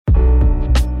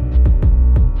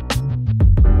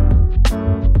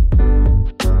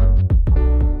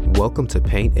Welcome to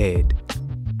Paint Ed.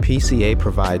 PCA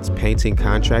provides painting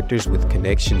contractors with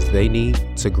connections they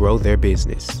need to grow their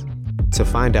business. To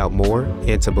find out more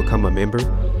and to become a member,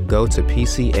 go to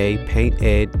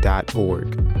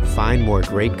pcapainted.org. Find more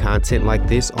great content like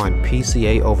this on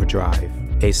PCA Overdrive.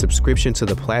 A subscription to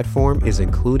the platform is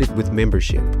included with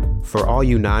membership. For all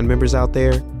you non-members out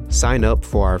there, sign up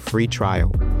for our free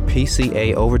trial.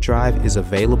 PCA Overdrive is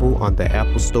available on the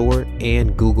Apple Store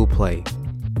and Google Play.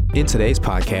 In today's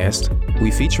podcast,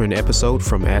 we feature an episode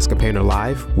from Ask a Painter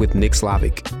Live with Nick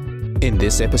Slavik. In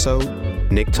this episode,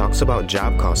 Nick talks about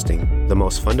job costing, the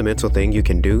most fundamental thing you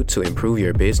can do to improve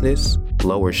your business,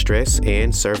 lower stress,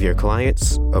 and serve your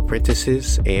clients,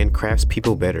 apprentices, and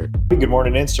craftspeople better. Good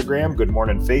morning, Instagram. Good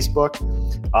morning, Facebook.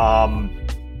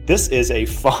 This is a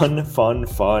fun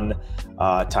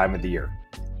time of the year.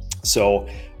 So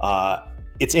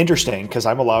it's interesting because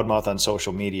I'm a loudmouth on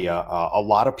social media. A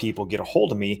lot of people get a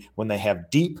hold of me when they have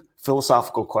deep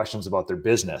philosophical questions about their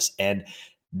business. And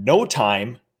no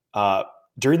time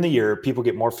during the year, people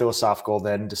get more philosophical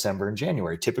than December and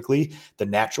January. Typically, the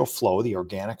natural flow, the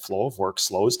organic flow of work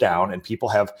slows down, and people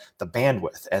have the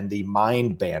bandwidth and the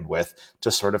mind bandwidth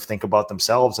to sort of think about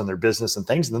themselves and their business and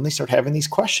things. And then they start having these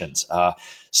questions.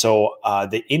 So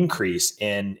the increase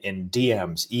in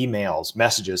DMs, emails,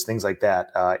 messages, things like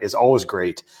that is always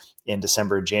great in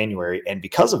December and January. And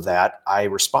because of that, I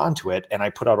respond to it and I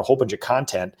put out a whole bunch of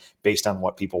content based on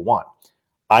what people want.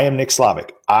 I am Nick Slavik.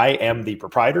 I am the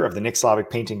proprietor of the Nick Slavik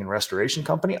Painting and Restoration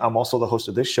Company. I'm also the host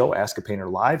of this show, Ask a Painter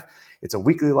Live. It's a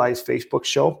weekly live Facebook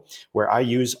show where I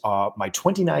use my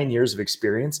 29 years of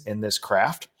experience in this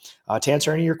craft to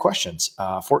answer any of your questions.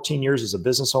 14 years as a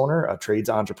business owner, a trades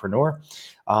entrepreneur.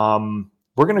 We're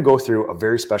going to go through a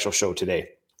very special show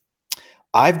today.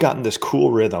 I've gotten this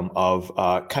cool rhythm of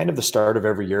kind of the start of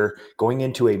every year going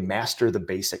into a Master the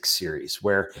Basics series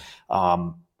where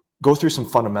go through some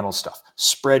fundamental stuff,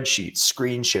 spreadsheets,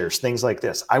 screen shares, things like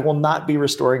this. I will not be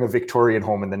restoring a Victorian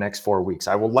home in the next 4 weeks.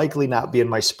 I will likely not be in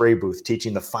my spray booth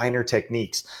teaching the finer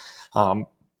techniques.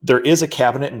 There is a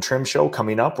cabinet and trim show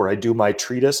coming up where I do my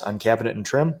treatise on cabinet and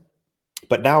trim.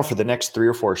 But now for the next 3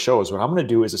 or 4 shows, what I'm going to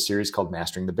do is a series called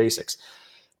Mastering the Basics.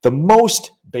 The most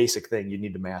basic thing you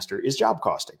need to master is job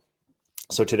costing.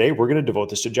 So today we're going to devote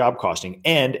this to job costing.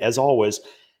 And as always,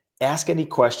 ask any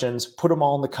questions, put them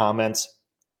all in the comments.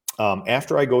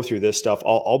 After I go through this stuff,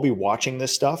 I'll be watching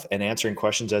this stuff and answering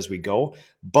questions as we go.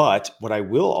 But what I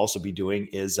will also be doing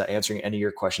is answering any of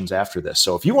your questions after this.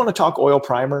 So if you want to talk oil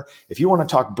primer, if you want to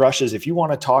talk brushes, if you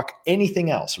want to talk anything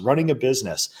else, running a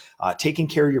business, taking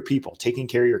care of your people, taking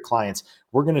care of your clients,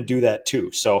 we're going to do that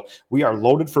too. So we are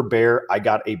loaded for bear. I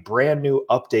got a brand new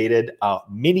updated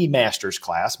mini masters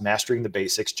class, Mastering the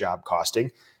Basics Job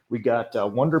Costing. We got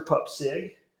Wonder Pup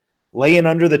Sig laying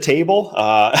under the table,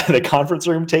 the conference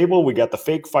room table. We got the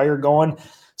fake fire going.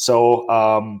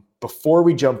 So before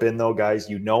we jump in though, guys,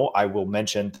 you know I will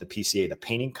mention the PCA, the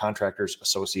Painting Contractors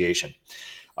Association.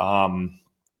 I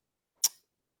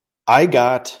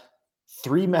got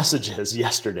 3 messages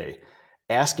yesterday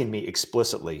asking me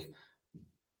explicitly,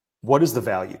 what is the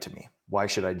value to me? Why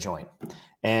should I join?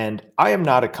 And I am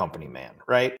not a company man,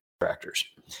 right? Contractors.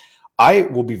 I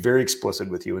will be very explicit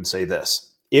with you and say this.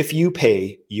 If you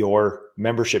pay your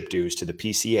membership dues to the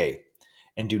PCA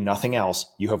and do nothing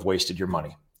else, you have wasted your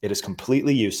money. It is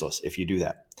completely useless if you do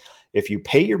that. If you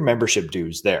pay your membership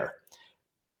dues there,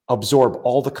 absorb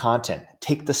all the content,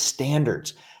 take the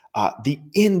standards, the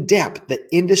in-depth, the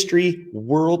industry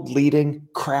world-leading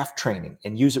craft training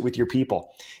and use it with your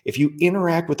people. If you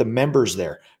interact with the members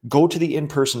there, go to the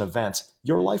in-person events,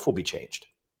 your life will be changed.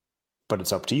 But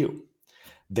it's up to you.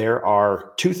 There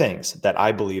are 2 things that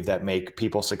I believe that make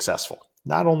people successful,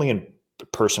 not only in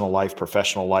personal life,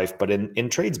 professional life, but in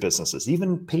trades businesses,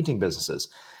 even painting businesses,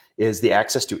 is the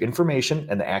access to information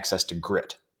and the access to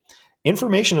grit.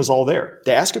 Information is all there.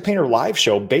 The Ask a Painter Live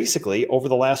show, basically, over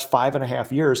the last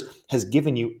 5.5 years, has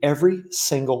given you every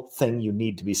single thing you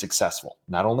need to be successful,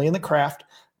 not only in the craft,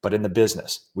 but in the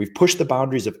business. We've pushed the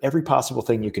boundaries of every possible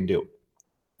thing you can do.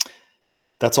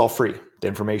 That's all free. The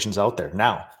information's out there.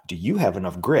 Now, do you have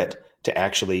enough grit to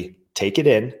actually take it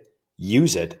in,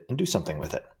 use it, and do something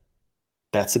with it?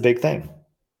 That's the big thing.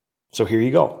 So here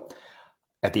you go.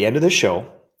 At the end of this show,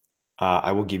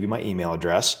 I will give you my email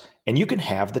address, and you can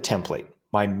have the template,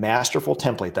 my masterful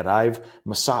template that I've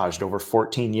massaged over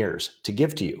 14 years to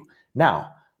give to you.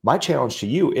 Now, my challenge to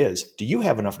you is, do you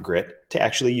have enough grit to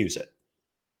actually use it?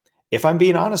 If I'm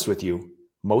being honest with you,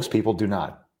 most people do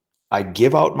not. I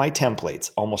give out my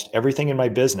templates, almost everything in my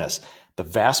business. The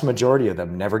vast majority of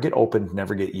them never get opened,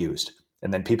 never get used.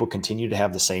 And then people continue to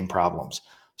have the same problems.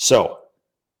 So,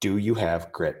 do you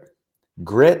have grit?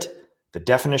 Grit The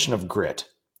definition of grit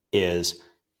is,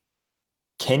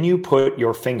 can you put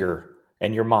your finger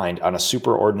and your mind on a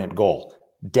superordinate goal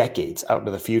decades out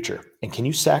into the future? And can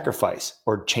you sacrifice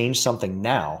or change something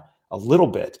now a little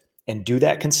bit and do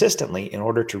that consistently in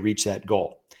order to reach that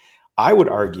goal? I would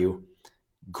argue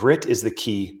grit is the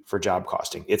key for job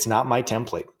costing. It's not my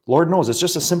template. Lord knows it's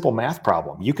just a simple math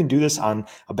problem. You can do this on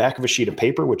a back of a sheet of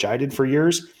paper, which I did for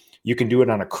years. You can do it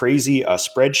on a crazy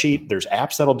spreadsheet. There's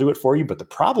apps that'll do it for you. But the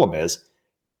problem is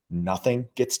nothing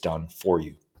gets done for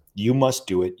you. You must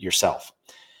do it yourself.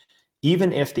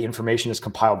 Even if the information is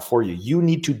compiled for you, you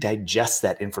need to digest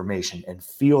that information and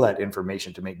feel that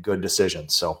information to make good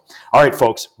decisions. So, all right,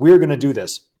 folks, we're going to do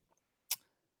this.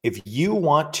 If you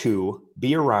want to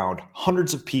be around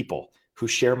hundreds of people who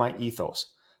share my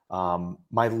ethos,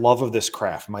 my love of this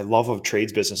craft, my love of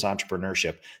trades business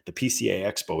entrepreneurship, the PCA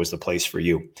Expo is the place for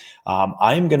you.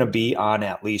 I'm going to be on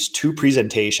at least 2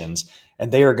 presentations,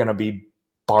 and they are going to be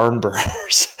barn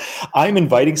burners. I'm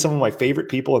inviting some of my favorite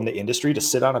people in the industry to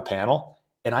sit on a panel,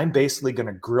 and I'm basically going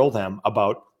to grill them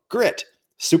about grit,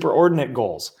 superordinate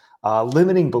goals,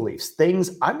 limiting beliefs,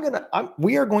 things.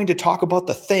 We are going to talk about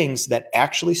the things that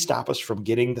actually stop us from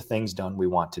getting the things done we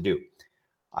want to do.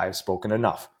 I've spoken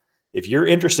enough. If you're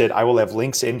interested, I will have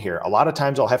links in here. A lot of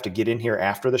times I'll have to get in here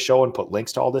after the show and put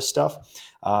links to all this stuff,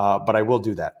 but I will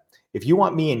do that. If you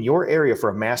want me in your area for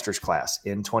a master's class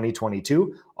in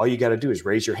 2022, all you got to do is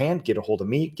raise your hand, get a hold of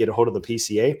me, get a hold of the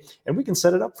PCA, and we can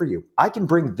set it up for you. I can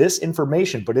bring this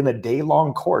information, but in a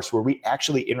day-long course where we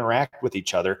actually interact with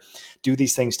each other, do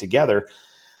these things together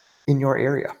in your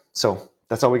area. So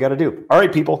that's all we got to do. All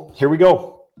right, people, here we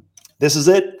go. This is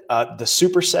it. The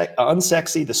super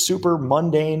unsexy, the super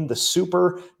mundane, the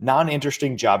super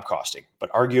non-interesting job costing.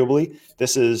 But arguably,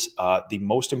 this is the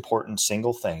most important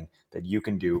single thing that you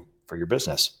can do for your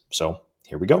business. So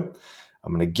here we go.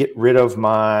 I'm going to get rid of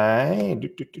my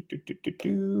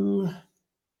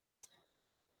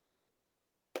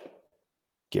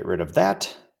get rid of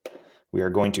that. We are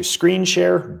going to screen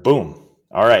share. Boom.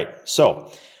 All right.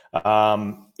 So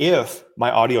if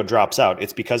my audio drops out,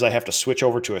 it's because I have to switch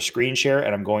over to a screen share,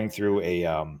 and I'm going through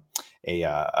a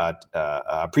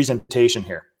presentation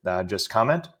here. Just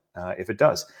comment if it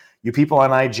does. You people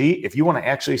on IG, if you want to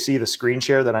actually see the screen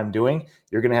share that I'm doing,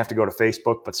 you're going to have to go to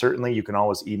Facebook, but certainly you can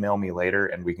always email me later,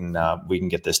 and we can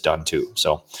get this done too.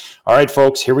 So, all right,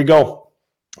 folks, here we go.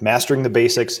 Mastering the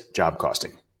basics, job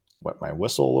costing. Wet my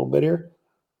whistle a little bit here.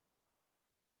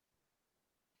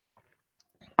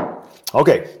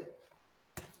 Okay.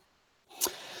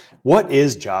 What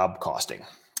is job costing?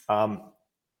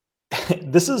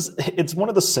 It's one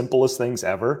of the simplest things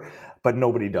ever, but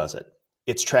nobody does it.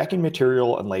 It's tracking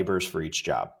material and labors for each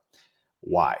job.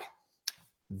 Why?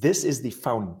 This is the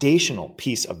foundational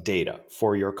piece of data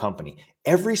for your company.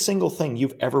 Every single thing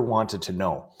you've ever wanted to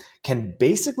know can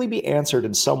basically be answered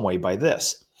in some way by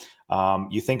this.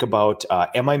 You think about,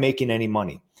 am I making any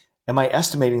money? Am I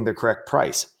estimating the correct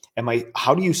price?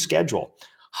 How do you schedule?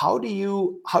 How do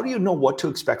you know what to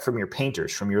expect from your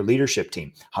painters, from your leadership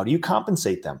team? How do you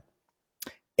compensate them?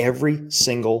 Every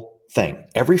single thing,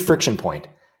 every friction point,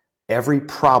 every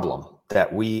problem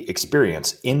that we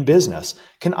experience in business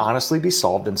can honestly be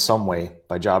solved in some way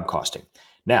by job costing.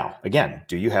 Now, again,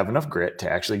 do you have enough grit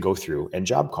to actually go through and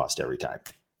job cost every time?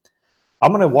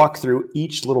 I'm going to walk through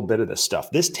each little bit of this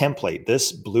stuff. This template,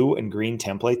 this blue and green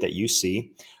template that you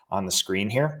see on the screen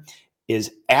here,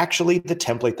 is actually the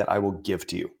template that I will give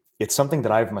to you. It's something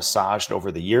that I've massaged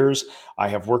over the years. I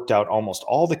have worked out almost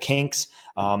all the kinks.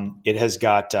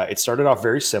 It started off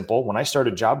very simple. When I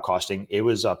started job costing, it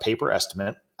was a paper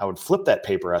estimate. I would flip that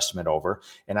paper estimate over,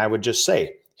 and I would just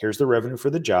say, here's the revenue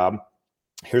for the job.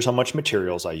 Here's how much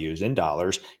materials I used in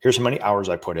dollars. Here's how many hours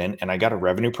I put in, and I got a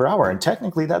revenue per hour. And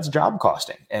technically that's job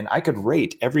costing. And I could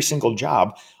rate every single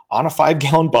job on a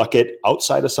 5-gallon bucket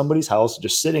outside of somebody's house,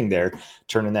 just sitting there,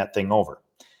 turning that thing over.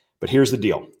 But here's the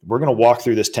deal. We're going to walk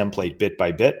through this template bit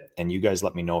by bit, and you guys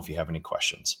let me know if you have any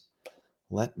questions.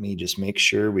 Let me just make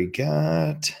sure we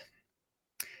got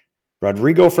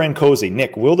Rodrigo Francosi.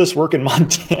 Nick, will this work in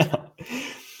Montana?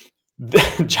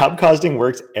 Job costing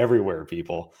works everywhere,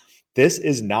 people. This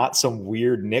is not some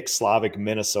weird Nick Slavic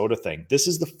Minnesota thing. This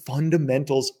is the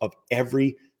fundamentals of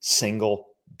every single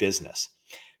business.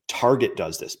 Target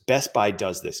does this. Best Buy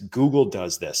does this. Google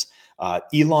does this.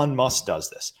 Elon Musk does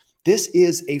this. This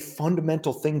is a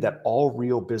fundamental thing that all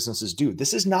real businesses do.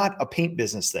 This is not a paint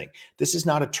business thing. This is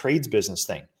not a trades business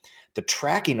thing. The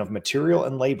tracking of material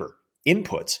and labor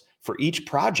inputs for each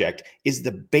project is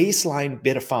the baseline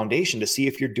bit of foundation to see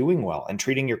if you're doing well and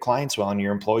treating your clients well and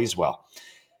your employees well.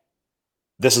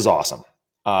 This is awesome.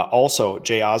 Also,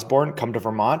 Jay Osborne, come to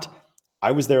Vermont.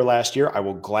 I was there last year. I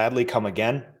will gladly come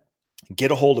again.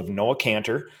 Get a hold of Noah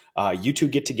Cantor. You two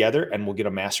get together and we'll get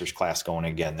a master's class going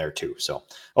again there too. So,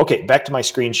 okay, back to my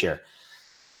screen share.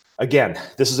 Again,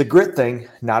 this is a grit thing,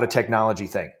 not a technology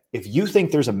thing. If you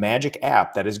think there's a magic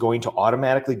app that is going to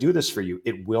automatically do this for you,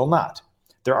 it will not.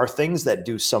 There are things that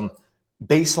do some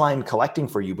baseline collecting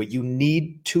for you, but you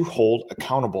need to hold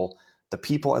accountable the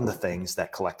people and the things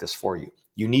that collect this for you.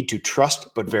 You need to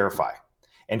trust but verify,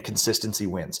 and consistency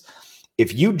wins.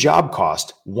 If you job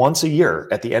cost once a year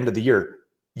at the end of the year,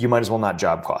 you might as well not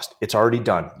job cost. It's already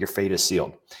done. Your fate is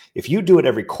sealed. If you do it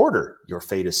every quarter, your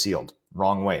fate is sealed.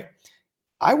 Wrong way.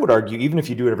 I would argue even if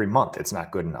you do it every month, it's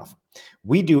not good enough.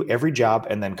 We do every job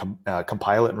and then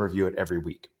compile it and review it every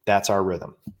week. That's our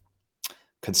rhythm.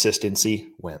 Consistency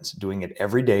wins. Doing it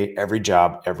every day, every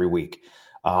job, every week.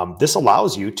 This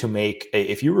allows you to make,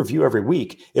 if you review every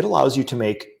week, it allows you to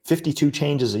make 52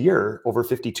 changes a year over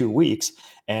 52 weeks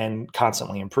and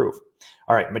constantly improve.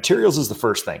 All right, materials is the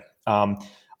first thing.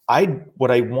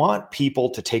 What I want people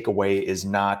to take away is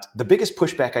not, the biggest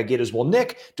pushback I get is, well,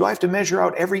 Nick, do I have to measure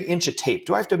out every inch of tape?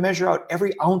 Do I have to measure out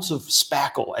every ounce of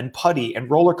spackle and putty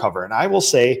and roller cover? And I will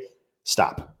say,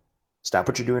 stop. Stop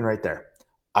what you're doing right there.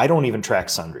 I don't even track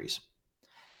sundries.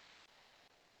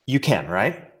 You can,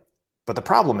 right? But the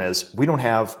problem is we don't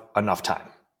have enough time.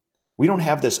 We don't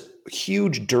have this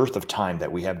huge dearth of time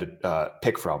that we have to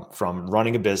pick from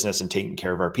running a business and taking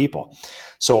care of our people.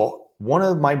 So one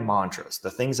of my mantras, the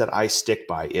things that I stick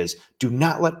by, is do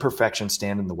not let perfection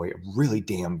stand in the way of really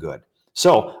damn good.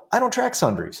 So I don't track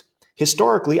sundries.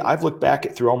 Historically, I've looked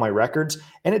back through all my records,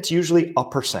 and it's usually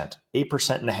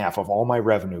 8.5% of all my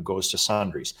revenue goes to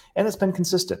sundries, and it's been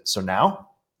consistent. So now,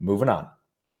 moving on.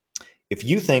 If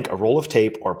you think a roll of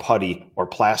tape or putty or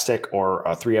plastic or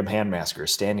a 3M hand masker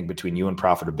is standing between you and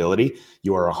profitability,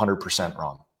 you are 100%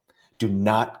 wrong. Do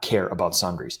not care about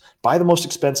sundries. Buy the most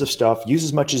expensive stuff, use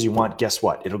as much as you want. Guess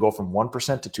what? It'll go from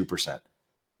 1% to 2%.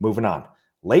 Moving on.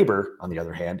 Labor, on the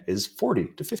other hand, is 40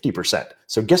 to 50%.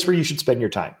 So guess where you should spend your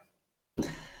time?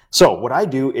 So what I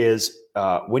do is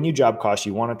when you job cost,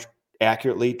 you want to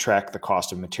accurately track the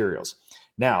cost of materials.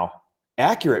 Now,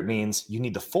 accurate means you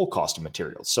need the full cost of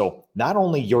materials. So not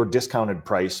only your discounted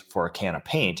price for a can of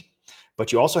paint,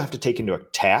 but you also have to take into a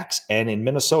tax. And in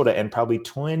Minnesota and probably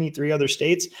 23 other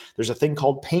states, there's a thing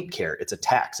called paint care. It's a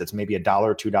tax. It's maybe $1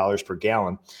 or $2 per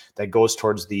gallon that goes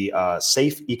towards the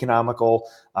safe, economical,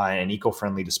 and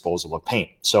eco-friendly disposal of paint.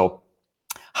 So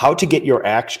how to get your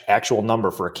actual number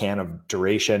for a can of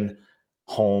Duration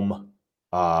Home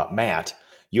mat,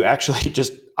 you actually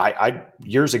just,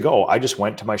 years ago, I just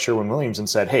went to my Sherwin-Williams and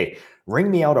said, hey,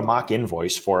 ring me out a mock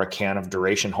invoice for a can of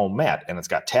Duration Home mat. And it's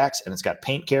got tax and it's got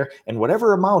paint care and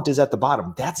whatever amount is at the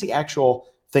bottom, that's the actual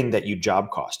thing that you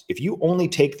job cost. If you only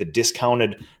take the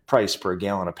discounted price per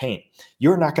gallon of paint,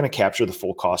 you're not going to capture the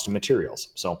full cost of materials.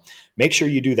 So make sure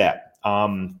you do that.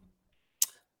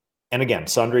 And again,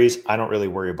 sundries, I don't really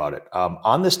worry about it.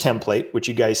 On this template, which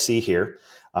you guys see here,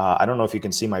 I don't know if you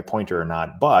can see my pointer or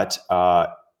not, but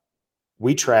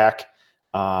we track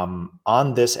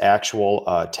on this actual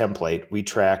template, we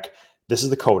track, this is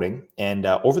the coding. And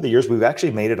over the years, we've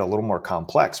actually made it a little more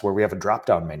complex where we have a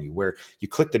drop-down menu where you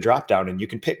click the drop-down and you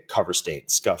can pick cover stain,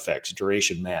 Scuff-X,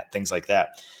 duration mat, things like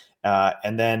that.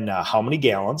 And then how many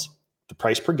gallons, the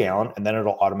price per gallon, and then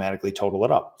it'll automatically total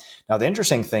it up. Now, the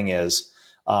interesting thing is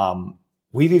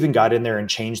we've even got in there and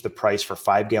changed the price for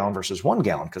 5 gallon versus 1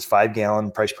 gallon because 5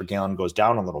 gallon price per gallon goes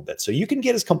down a little bit. So you can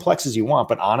get as complex as you want,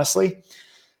 but honestly,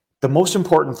 the most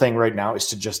important thing right now is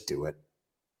to just do it.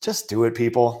 Just do it,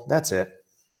 people. That's it.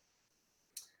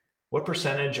 What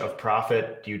percentage of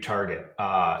profit do you target?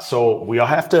 So we all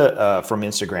have to, from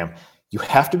Instagram, you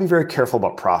have to be very careful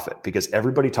about profit because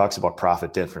everybody talks about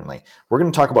profit differently. We're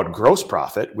going to talk about gross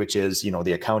profit, which is,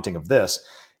 the accounting of this.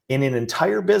 In an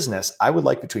entire business, I would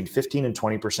like between 15 and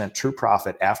 20% true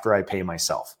profit after I pay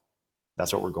myself.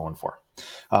 That's what we're going for.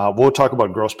 We'll talk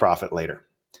about gross profit later.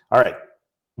 All right,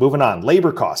 moving on.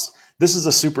 Labor costs. This is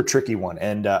a super tricky one.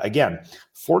 And again,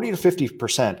 40 to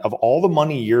 50% of all the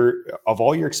money of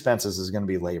all your expenses is going to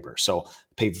be labor. So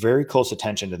pay very close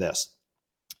attention to this.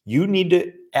 You need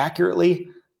to accurately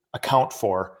account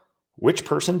for which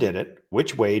person did it,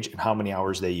 which wage, and how many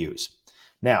hours they use.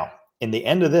 Now, in the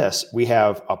end of this, we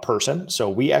have a person. So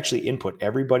we actually input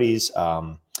everybody's,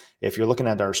 if you're looking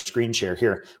at our screen share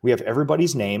here, we have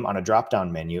everybody's name on a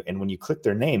drop-down menu. And when you click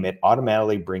their name, it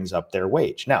automatically brings up their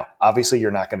wage. Now, obviously,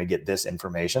 you're not going to get this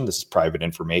information. This is private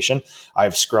information.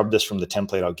 I've scrubbed this from the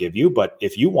template I'll give you. But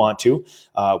if you want to,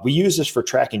 we use this for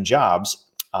tracking jobs.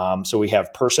 So we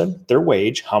have person, their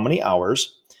wage, how many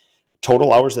hours,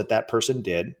 total hours that person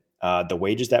did, the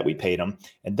wages that we paid them.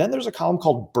 And then there's a column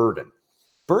called burden.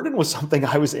 Burden was something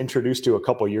I was introduced to a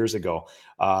couple of years ago.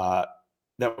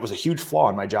 That was a huge flaw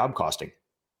in my job costing.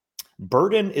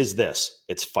 Burden is this.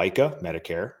 It's FICA,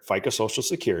 Medicare, FICA, Social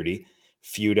Security,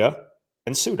 FUTA,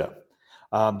 and SUTA.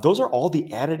 Those are all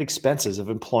the added expenses of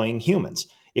employing humans.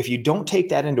 If you don't take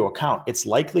that into account, it's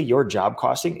likely your job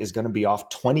costing is going to be off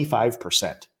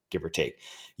 25%, give or take.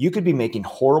 You could be making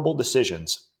horrible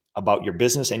decisions about your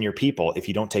business and your people if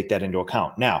you don't take that into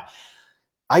account. Now,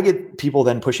 I get people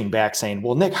then pushing back saying,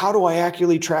 well, Nick, how do I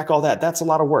accurately track all that? That's a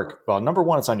lot of work. Well, number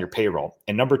one, it's on your payroll.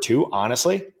 And number two,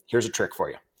 honestly, here's a trick for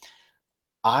you.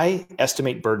 I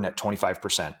estimate burden at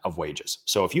 25% of wages.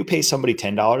 So if you pay somebody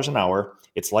 $10 an hour,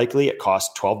 it's likely it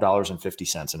costs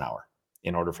 $12.50 an hour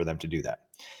in order for them to do that.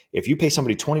 If you pay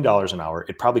somebody $20 an hour,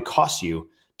 it probably costs you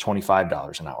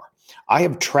 $25 an hour. I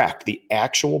have tracked the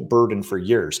actual burden for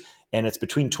years, and it's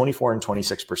between 24 and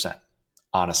 26%,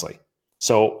 honestly.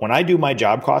 So when I do my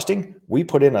job costing, we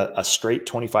put in a straight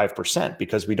 25%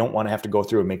 because we don't want to have to go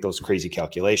through and make those crazy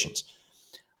calculations.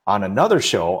 On another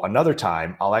show, another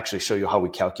time, I'll actually show you how we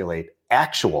calculate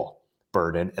actual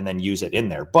burden and then use it in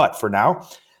there. But for now,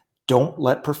 don't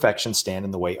let perfection stand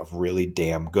in the way of really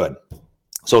damn good.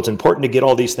 So it's important to get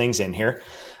all these things in here.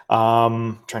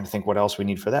 Trying to think what else we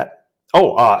need for that.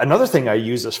 Another thing I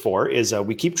use this for is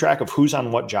we keep track of who's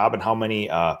on what job and how many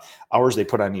hours they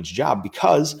put on each job,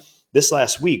 because this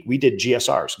last week we did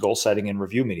GSRs, goal setting and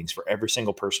review meetings, for every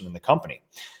single person in the company.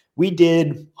 We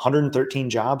did 113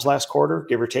 jobs last quarter,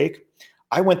 give or take.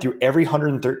 I went through every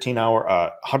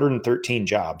 113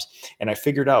 jobs, and I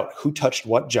figured out who touched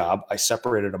what job. I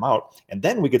separated them out, and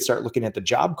then we could start looking at the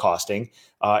job costing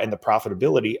and the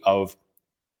profitability of,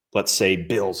 let's say,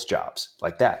 Bill's jobs,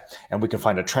 like that. And we can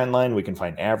find a trend line, we can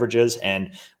find averages.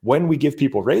 And when we give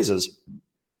people raises,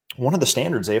 one of the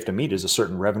standards they have to meet is a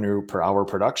certain revenue per hour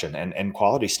production and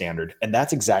quality standard. And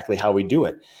that's exactly how we do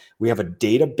it. We have a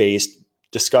data-based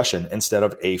discussion instead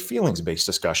of a feelings-based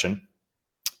discussion.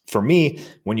 For me,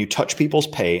 when you touch people's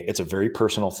pay, it's a very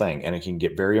personal thing and it can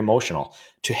get very emotional.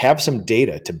 To have some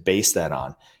data to base that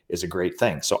on is a great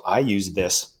thing. So I use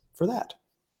this for that.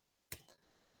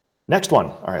 Next one.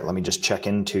 All right, let me just check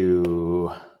into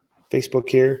Facebook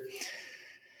here.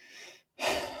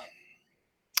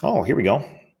 Oh, here we go.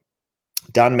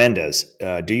 Don Mendez,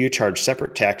 do you charge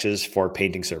separate taxes for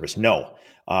painting service? No.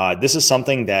 This is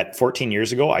something that 14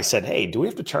 years ago I said, hey, do we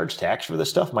have to charge tax for this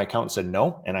stuff? My accountant said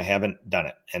no, and I haven't done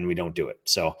it, and we don't do it.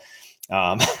 So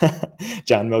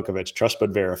John Milkovich, trust but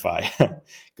verify.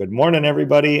 Good morning,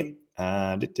 everybody.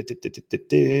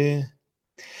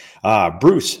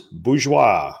 Bruce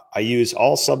Bourgeois, I use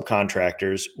all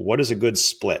subcontractors. What is a good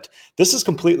split? This is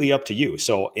completely up to you.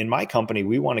 So in my company,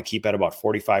 we want to keep at about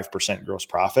 45% gross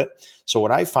profit. So what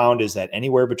I found is that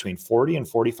anywhere between 40 and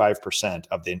 45%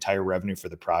 of the entire revenue for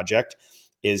the project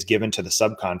is given to the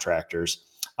subcontractors.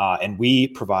 And we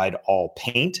provide all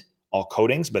paint, all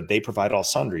coatings, but they provide all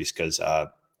sundries because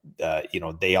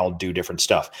they all do different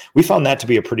stuff. We found that to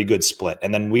be a pretty good split.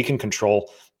 And then we can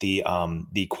control the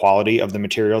quality of the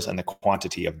materials and the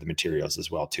quantity of the materials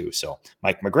as well too. So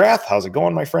Mike McGrath, how's it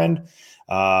going, my friend?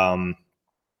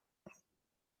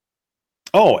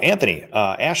 Anthony,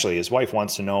 Ashley, his wife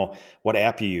wants to know what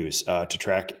app you use to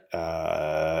track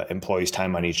employees'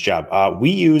 time on each job.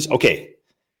 Here's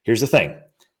the thing.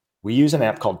 We use an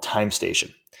app called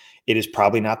TimeStation. It is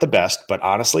probably not the best, but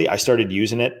honestly, I started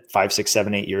using it 5, 6,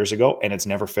 7, 8 years ago, and it's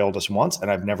never failed us once,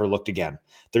 and I've never looked again.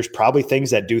 There's probably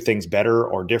things that do things better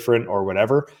or different or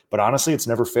whatever, but honestly, it's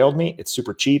never failed me. It's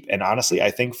super cheap, and honestly, I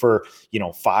think for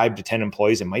 5 to 10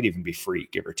 employees, it might even be free,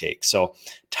 give or take. So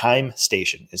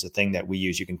TimeStation is a thing that we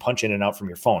use. You can punch in and out from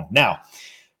your phone. Now,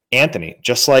 Anthony,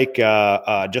 just like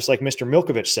Mr.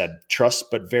 Milkovich said, trust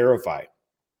but verify.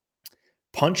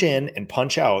 Punch in and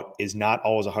punch out is not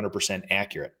always 100%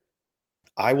 accurate.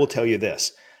 I will tell you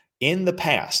this. In the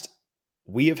past,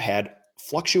 we have had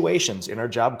fluctuations in our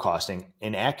job costing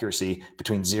in accuracy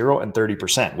between 0 and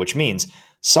 30%, which means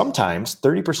sometimes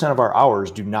 30% of our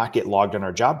hours do not get logged on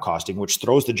our job costing, which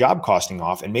throws the job costing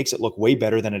off and makes it look way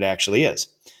better than it actually is.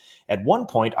 At one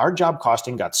point, our job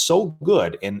costing got so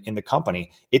good in the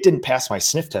company, it didn't pass my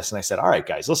sniff test. And I said, all right,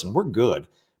 guys, listen, we're good,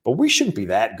 but we shouldn't be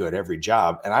that good every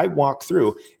job. And I walked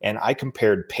through and I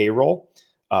compared payroll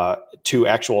to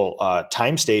actual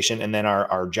TimeStation and then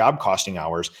our job costing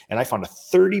hours. And I found a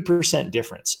 30%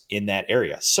 difference in that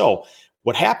area. So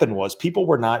what happened was people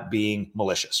were not being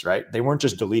malicious, right? They weren't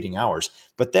just deleting hours.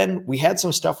 But then we had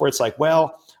some stuff where it's like,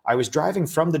 well, I was driving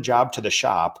from the job to the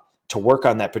shop to work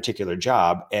on that particular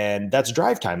job. And that's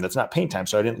drive time. That's not paint time.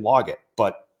 So I didn't log it.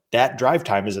 But That drive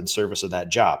time is in service of that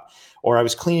job. Or I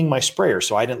was cleaning my sprayer,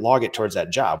 so I didn't log it towards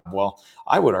that job. Well,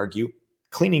 I would argue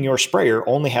cleaning your sprayer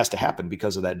only has to happen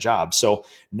because of that job. So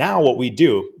now what we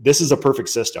do, this is a perfect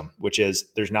system, which is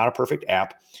there's not a perfect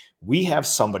app. We have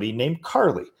somebody named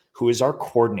Carly, who is our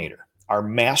coordinator, our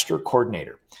master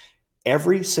coordinator.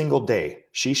 Every single day,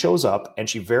 she shows up and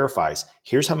she verifies,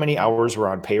 here's how many hours were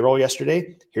on payroll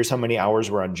yesterday. Here's how many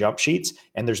hours were on jump sheets.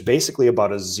 And there's basically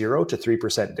about a 0 to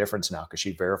 3% difference now because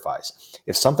she verifies.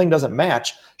 If something doesn't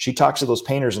match, she talks to those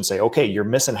painters and say, okay, you're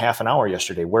missing half an hour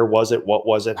yesterday. Where was it? What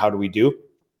was it? How do we do?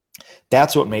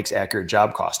 That's what makes accurate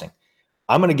job costing.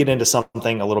 I'm going to get into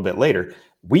something a little bit later.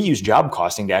 We use job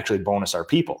costing to actually bonus our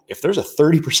people. If there's a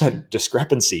 30%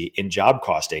 discrepancy in job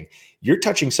costing, you're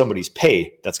touching somebody's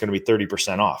pay that's going to be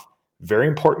 30% off. Very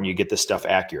important you get this stuff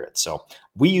accurate. So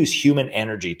we use human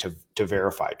energy to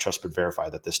verify, trust but verify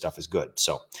that this stuff is good.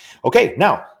 So, okay,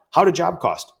 now how to job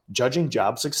cost, judging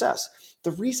job success.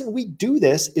 The reason we do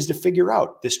this is to figure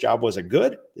out this job was a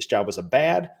good, this job was a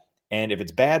bad, and if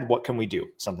it's bad, what can we do?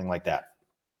 Something like that.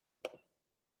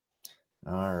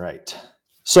 All right.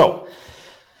 So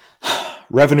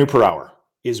revenue per hour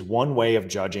is one way of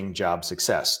judging job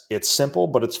success. It's simple,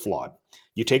 but it's flawed.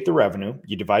 You take the revenue,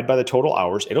 you divide by the total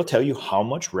hours. It'll tell you how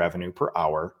much revenue per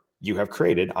hour you have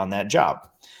created on that job.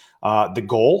 The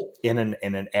goal in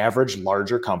an average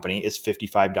larger company is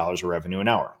 $55 of revenue an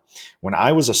hour. When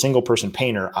I was a single person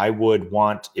painter, I would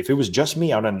want, if it was just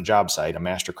me out on a job site, a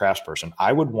master craftsperson,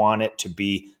 I would want it to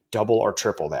be double or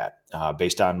triple that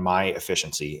based on my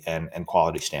efficiency and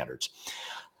quality standards.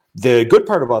 The good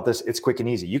part about this, it's quick and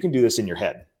easy. You can do this in your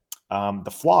head.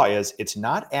 The flaw is it's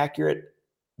not accurate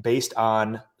based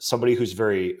on somebody who's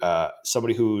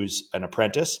somebody who's an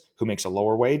apprentice who makes a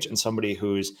lower wage and somebody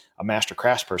who's a master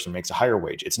craftsperson makes a higher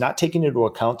wage. It's not taking into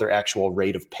account their actual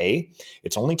rate of pay.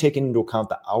 It's only taking into account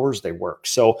the hours they work.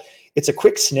 So it's a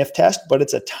quick sniff test, but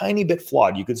it's a tiny bit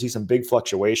flawed. You can see some big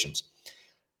fluctuations.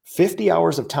 50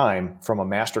 hours of time from a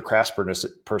master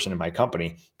craftsperson in my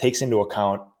company takes into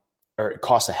account, or it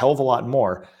costs a hell of a lot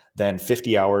more than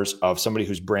 50 hours of somebody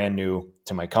who's brand new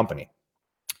to my company.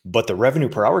 But the revenue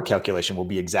per hour calculation will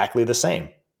be exactly the same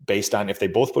based on if they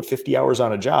both put 50 hours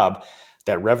on a job,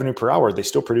 that revenue per hour, they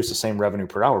still produce the same revenue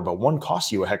per hour, but one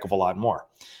costs you a heck of a lot more.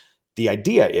 The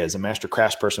idea is a master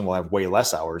craftsperson will have way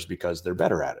less hours because they're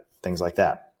better at it, things like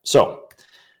that. So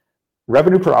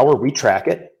revenue per hour, we track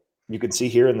it. You can see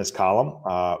here in this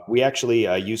column, we actually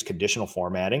use conditional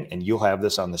formatting, and you'll have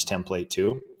this on this template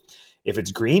too. If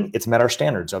it's green, it's met our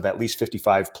standards of at least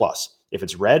 55 plus. If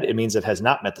it's red, it means it has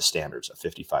not met the standards of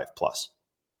 55 plus.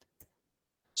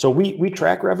 So we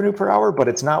track revenue per hour, but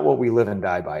it's not what we live and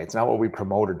die by. It's not what we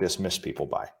promote or dismiss people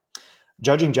by.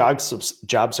 Judging job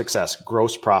success,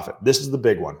 gross profit. This is the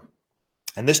big one.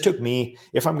 And this took me,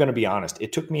 if I'm going to be honest,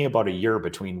 it took me about a year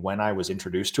between when I was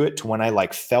introduced to it to when I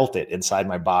felt it inside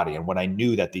my body and when I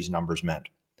knew that these numbers meant.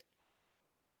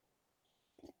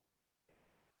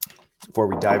 Before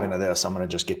we dive into this, I'm going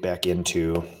to just get back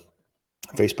into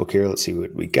Facebook here. Let's see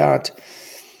what we got.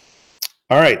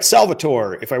 All right,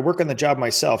 Salvatore, if I work on the job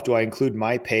myself, do I include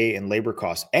my pay and labor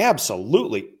costs?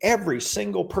 Absolutely. Every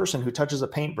single person who touches a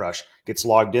paintbrush gets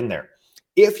logged in there.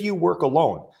 If you work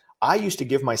alone, I used to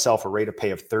give myself a rate of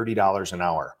pay of $30 an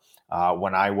hour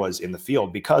when I was in the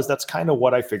field, because that's kind of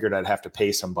what I figured I'd have to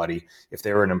pay somebody if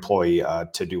they were an employee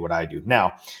to do what I do.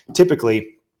 Now,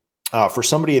 typically, for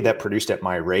somebody that produced at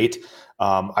my rate,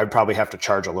 I'd probably have to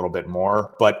charge a little bit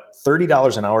more, but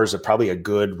 $30 an hour is probably a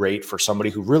good rate for somebody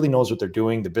who really knows what they're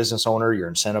doing, the business owner, you're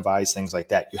incentivized, things like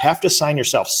that. You have to assign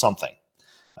yourself something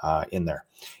in there.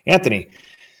 Anthony,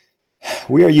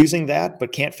 we are using that,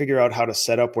 but can't figure out how to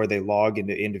set up where they log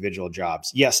into individual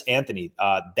jobs. Yes, Anthony,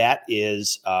 that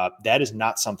is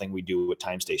not something we do with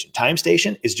TimeStation.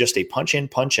 TimeStation is just a punch in,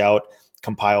 punch out,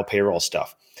 compile payroll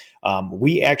stuff.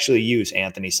 We actually use,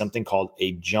 Anthony, something called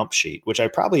a jump sheet, which I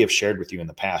probably have shared with you in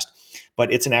the past,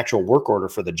 but it's an actual work order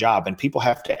for the job, and people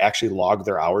have to actually log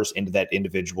their hours into that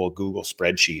individual Google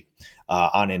spreadsheet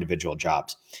on individual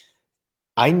jobs.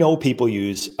 I know people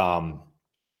use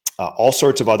all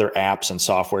sorts of other apps and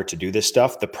software to do this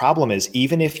stuff. The problem is,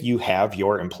 even if you have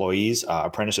your employees,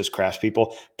 apprentices,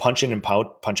 craftspeople, punch in and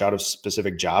punch out of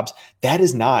specific jobs, that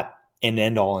is not an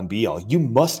end all and be all. You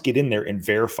must get in there and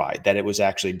verify that it was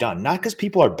actually done. Not because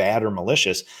people are bad or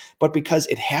malicious, but because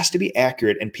it has to be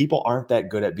accurate, and people aren't that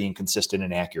good at being consistent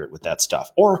and accurate with that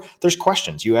stuff. Or there's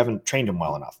questions. You haven't trained them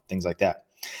well enough, things like that.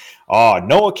 Oh,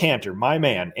 Noah Cantor, my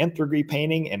man, Nth Degree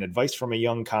Painting and Advice from a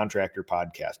Young Contractor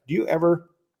podcast. Do you ever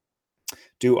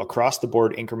do across the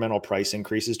board incremental price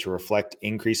increases to reflect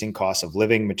increasing costs of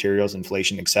living, materials,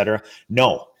 inflation, etc.?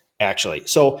 No, actually.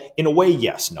 So in a way,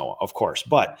 yes, Noah, of course.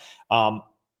 But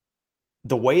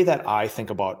the way that I think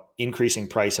about increasing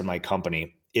price in my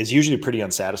company is usually pretty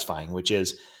unsatisfying, which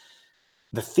is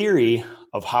the theory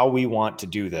of how we want to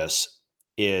do this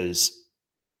is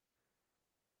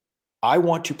I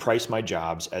want to price my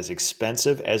jobs as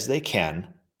expensive as they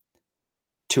can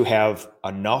to have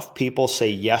enough people say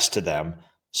yes to them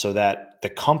so that the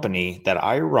company that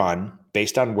I run,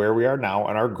 based on where we are now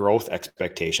and our growth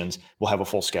expectations, will have a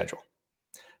full schedule.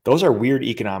 Those are weird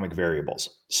economic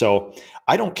variables. So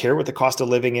I don't care what the cost of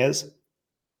living is.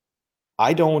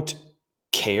 I don't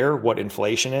care what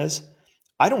inflation is.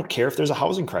 I don't care if there's a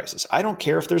housing crisis. I don't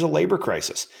care if there's a labor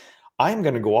crisis. I'm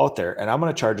going to go out there and I'm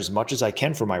going to charge as much as I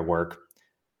can for my work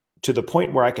to the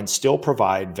point where I can still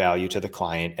provide value to the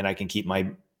client and I can keep my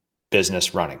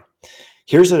business running.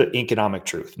 Here's an economic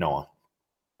truth, Noah.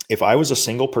 If I was a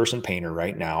single person painter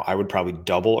right now, I would probably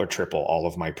double or triple all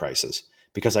of my prices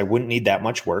because I wouldn't need that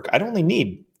much work. I'd only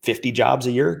need 50 jobs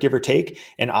a year, give or take.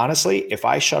 And honestly, if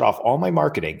I shut off all my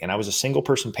marketing and I was a single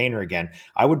person painter again,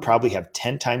 I would probably have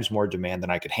 10 times more demand than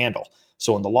I could handle.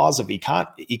 So in the laws of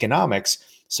economics,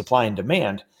 supply and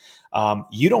demand,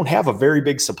 you don't have a very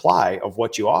big supply of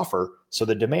what you offer. So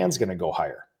the demand's going to go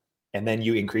higher. And then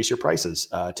you increase your prices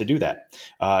to do that.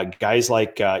 Guys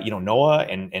like Noah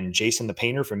and Jason the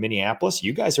painter from Minneapolis,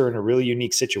 you guys are in a really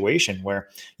unique situation where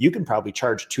you can probably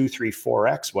charge 2, 3,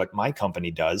 4x what my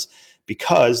company does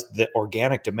because the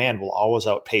organic demand will always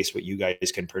outpace what you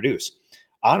guys can produce.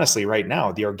 Honestly, right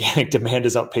now, the organic demand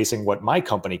is outpacing what my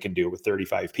company can do with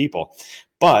 35 people.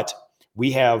 But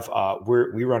we have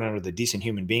we run under the decent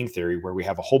human being theory where we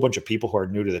have a whole bunch of people who are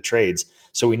new to the trades.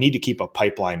 So we need to keep a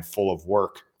pipeline full of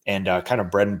work and kind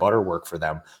of bread and butter work for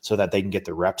them so that they can get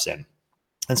the reps in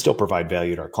and still provide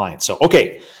value to our clients. So,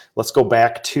 okay, let's go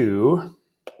back to,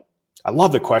 I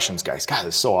love the questions, guys. God,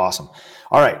 this is so awesome.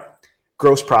 All right,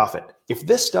 gross profit. If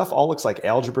this stuff all looks like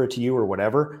algebra to you or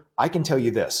whatever, I can tell you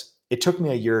this. It took me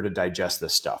a year to digest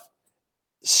this stuff.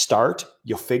 Start,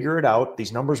 you'll figure it out.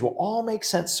 These numbers will all make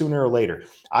sense sooner or later.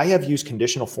 I have used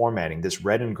conditional formatting, this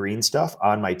red and green stuff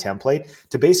on my template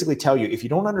to basically tell you if you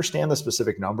don't understand the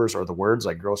specific numbers or the words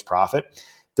like gross profit,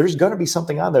 there's going to be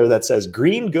something on there that says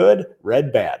green good,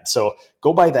 red bad. So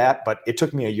go by that, but it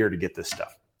took me a year to get this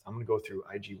stuff. I'm going to go through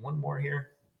IG one more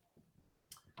here.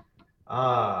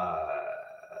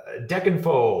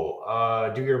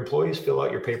 Decinfo, do your employees fill out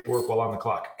your paperwork while on the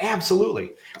clock?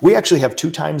 Absolutely. We actually have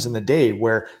 2 times in the day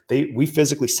where we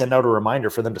physically send out a reminder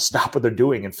for them to stop what they're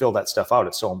doing and fill that stuff out.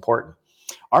 It's so important.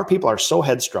 Our people are so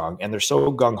headstrong and they're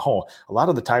so gung-ho. A lot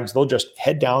of the times they'll just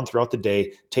head down throughout the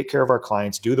day, take care of our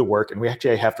clients, do the work. And we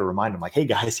actually have to remind them like, hey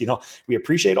guys, we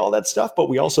appreciate all that stuff, but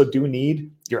we also do need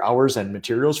your hours and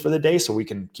materials for the day so we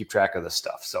can keep track of this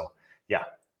stuff. So yeah.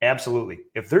 Absolutely.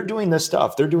 If they're doing this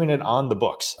stuff, they're doing it on the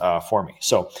books for me.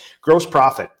 So gross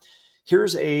profit.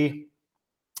 Here's a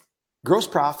gross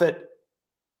profit.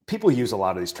 People use a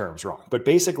lot of these terms wrong, but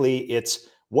basically it's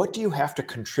what do you have to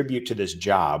contribute to this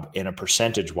job in a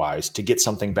percentage wise to get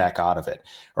something back out of it?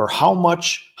 Or how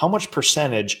much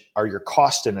percentage are your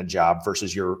costs in a job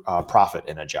versus your profit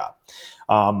in a job?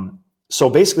 So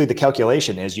basically the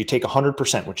calculation is you take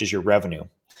 100%, which is your revenue.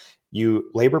 You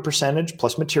labor percentage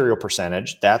plus material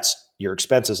percentage, that's your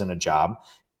expenses in a job.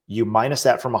 You minus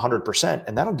that from 100%,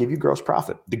 and that'll give you gross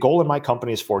profit. The goal in my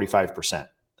company is 45%.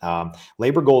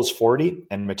 Labor goal is 40,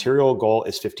 and material goal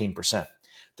is 15%.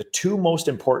 The 2 most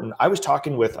important, I was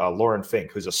talking with Lauren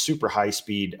Fink, who's a super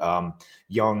high-speed,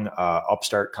 young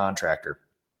upstart contractor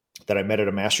that I met at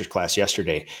a master's class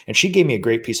yesterday. And she gave me a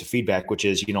great piece of feedback, which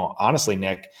is, honestly,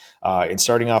 Nick, in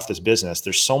starting off this business,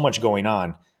 there's so much going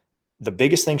on. The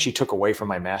biggest thing she took away from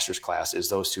my master's class is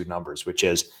those 2 numbers, which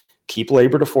is keep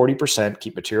labor to 40%,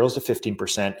 keep materials to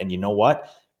 15%. And you know what?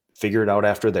 Figure it out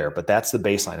after there. But that's the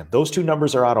baseline. If those 2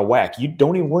 numbers are out of whack, you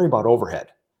don't even worry about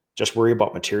overhead. Just worry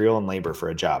about material and labor for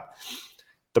a job.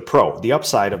 The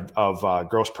upside of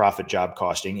gross profit job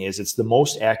costing is it's the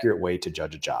most accurate way to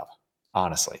judge a job,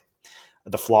 honestly.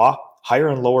 The flaw, higher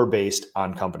and lower based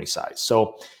on company size.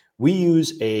 So we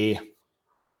use a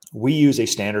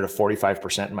standard of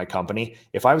 45% in my company.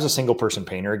 If I was a single person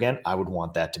painter again, I would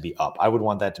want that to be up. I would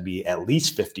want that to be at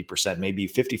least 50%, maybe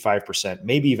 55%,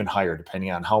 maybe even higher,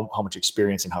 depending on how much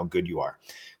experience and how good you are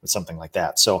with something like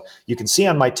that. So you can see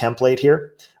on my template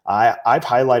here, I've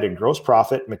highlighted gross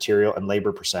profit, material, and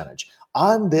labor percentage.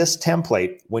 On this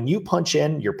template, when you punch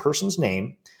in your person's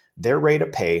name, their rate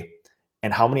of pay,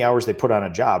 and how many hours they put on a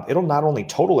job, it'll not only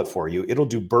total it for you, it'll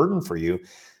do burden for you.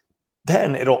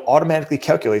 Then it'll automatically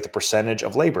calculate the percentage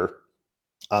of labor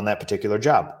on that particular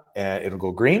job. It'll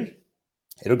go green,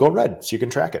 it'll go red, so you can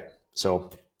track it.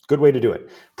 So Good way to do it.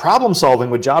 Problem solving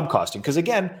with job costing. Because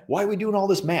again, why are we doing all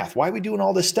this math? Why are we doing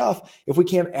all this stuff if we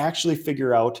can't actually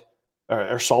figure out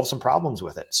or solve some problems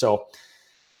with it? So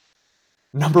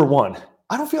number one,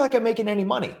 I don't feel like I'm making any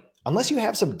money. Unless you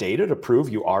have some data to prove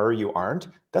you are or you aren't,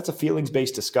 that's a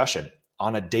feelings-based discussion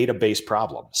on a data-based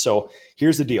problem. So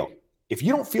here's the deal. If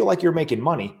you don't feel like you're making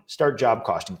money, start job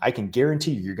costing. I can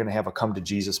guarantee you're going to have a come to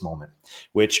Jesus moment,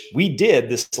 which we did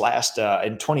this last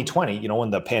in 2020, when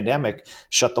the pandemic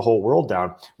shut the whole world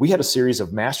down. We had a series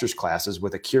of master's classes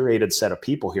with a curated set of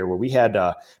people here where we had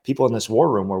people in this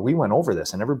war room where we went over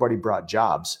this and everybody brought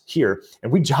jobs here and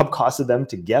we job costed them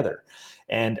together.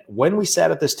 And when we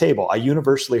sat at this table, I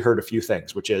universally heard a few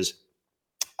things, which is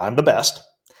I'm the best.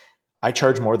 I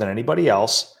charge more than anybody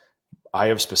else. I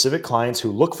have specific clients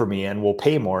who look for me and will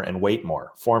pay more and wait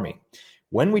more for me.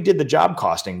 When we did the job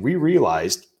costing, we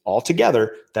realized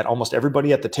altogether that almost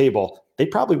everybody at the table, they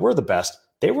probably were the best.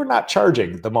 They were not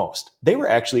charging the most. They were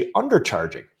actually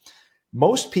undercharging.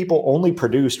 Most people only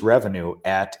produced revenue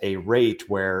at a rate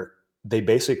where they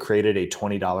basically created a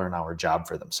 $20 an hour job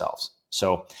for themselves.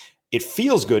 So it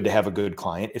feels good to have a good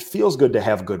client. It feels good to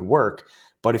have good work.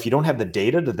 But if you don't have the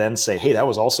data to then say, hey, that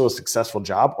was also a successful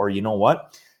job, or you know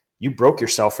what? You broke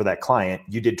yourself for that client.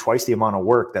 You did twice the amount of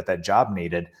work that job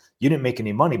needed. You didn't make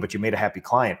any money, but you made a happy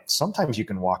client. Sometimes you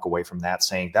can walk away from that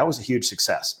saying that was a huge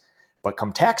success. But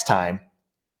come tax time,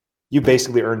 you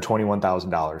basically earned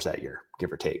 $21,000 that year,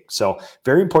 give or take. So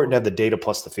very important to have the data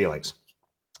plus the feelings.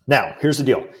 Now, here's the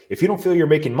deal. If you don't feel you're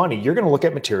making money, you're going to look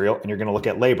at material and you're going to look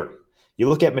at labor. You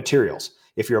look at materials.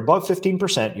 If you're above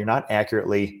 15%, you're not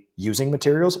accurately using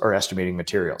materials or estimating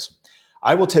materials.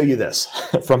 I will tell you this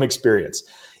from experience.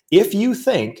 If you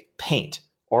think paint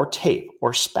or tape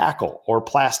or spackle or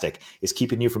plastic is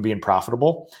keeping you from being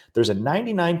profitable, there's a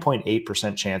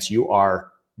 99.8% chance you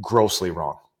are grossly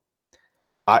wrong.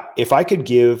 If I could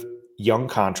give young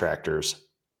contractors,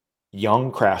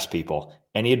 young craftspeople,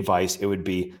 any advice, it would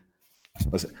be,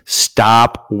 listen,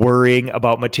 stop worrying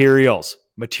about materials.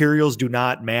 Materials do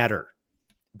not matter.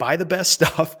 Buy the best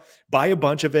stuff, buy a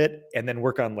bunch of it, and then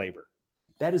work on labor.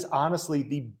 That is honestly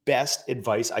the best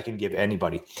advice I can give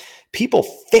anybody. People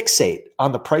fixate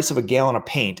on the price of a gallon of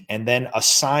paint and then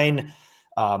assign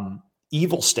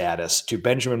evil status to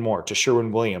Benjamin Moore, to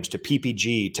Sherwin-Williams, to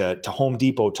PPG, to Home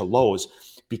Depot, to Lowe's,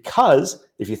 because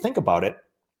if you think about it,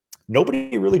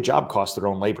 nobody really job costs their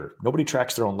own labor. Nobody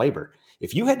tracks their own labor.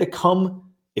 If you had a come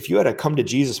to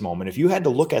Jesus moment, if you had to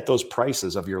look at those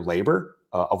prices of your labor,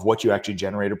 of what you actually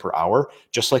generated per hour,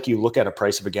 just like you look at a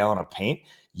price of a gallon of paint,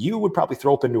 you would probably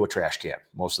throw up into a trash can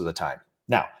most of the time.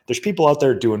 Now, there's people out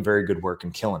there doing very good work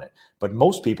and killing it, but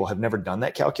most people have never done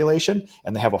that calculation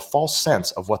and they have a false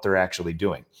sense of what they're actually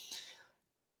doing.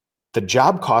 The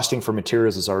job costing for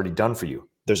materials is already done for you.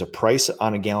 There's a price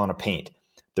on a gallon of paint.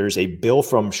 There's a bill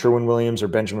from Sherwin-Williams or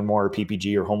Benjamin Moore or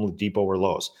PPG or Home Depot or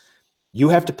Lowe's. You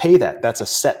have to pay that. That's a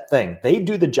set thing. They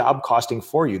do the job costing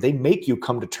for you. They make you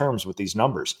come to terms with these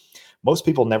numbers. Most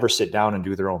people never sit down and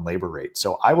do their own labor rate.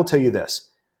 So I will tell you this.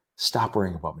 Stop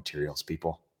worrying about materials,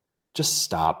 people. Just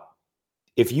stop.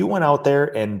 If you went out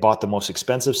there and bought the most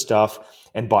expensive stuff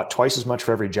and bought twice as much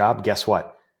for every job, guess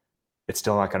what? It's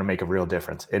still not going to make a real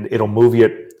difference. And it'll move you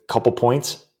a couple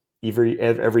points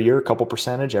every year, a couple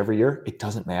percentage every year. It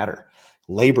doesn't matter.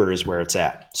 Labor is where it's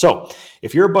at. So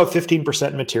if you're above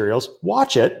 15% in materials,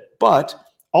 watch it, but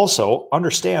also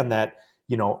understand that,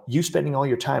 you spending all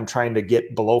your time trying to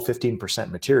get below 15%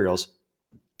 materials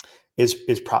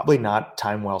is probably not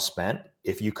time well spent.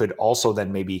 If you could also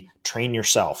then maybe train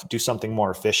yourself, do something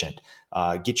more efficient,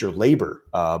 get your labor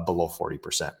below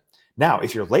 40%. Now,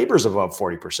 if your labor is above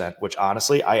 40%, which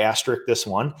honestly, I asterisk this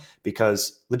one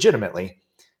because legitimately,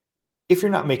 if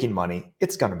you're not making money,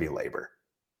 it's going to be labor.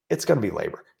 It's going to be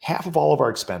labor. Half of all of our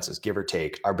expenses, give or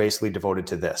take, are basically devoted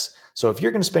to this. So if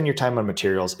you're going to spend your time on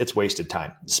materials, it's wasted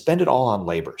time. Spend it all on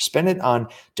labor. Spend it on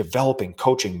developing,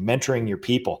 coaching, mentoring your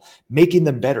people, making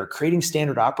them better, creating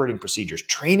standard operating procedures,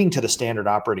 training to the standard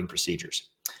operating procedures.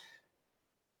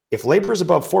 If labor is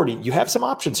above 40, you have some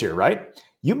options here, right?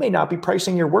 You may not be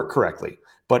pricing your work correctly.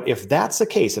 But if that's the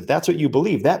case, if that's what you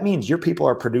believe, that means your people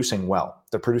are producing well.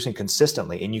 They're producing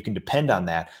consistently, and you can depend on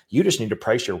that. You just need to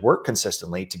price your work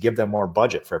consistently to give them more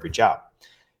budget for every job.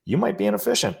 You might be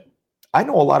inefficient. I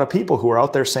know a lot of people who are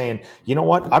out there saying, you know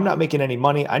what, I'm not making any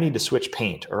money. I need to switch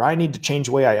paint, or I need to change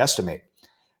the way I estimate.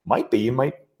 Might be, you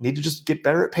might need to just get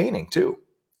better at painting too.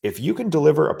 If you can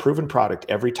deliver a proven product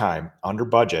every time under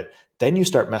budget, then you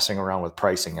start messing around with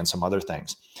pricing and some other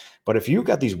things. But if you've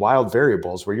got these wild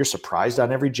variables where you're surprised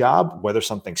on every job, whether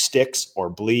something sticks or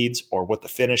bleeds or what the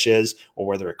finish is or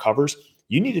whether it covers,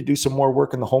 you need to do some more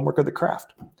work in the homework of the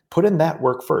craft. Put in that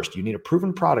work first. You need a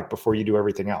proven product before you do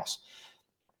everything else.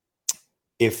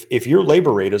 If your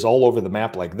labor rate is all over the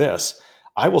map like this,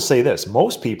 I will say this,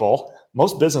 most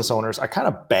business owners are kind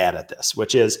of bad at this,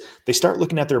 which is they start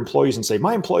looking at their employees and say,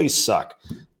 my employees suck.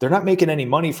 They're not making any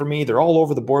money for me. They're all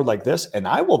over the board like this. And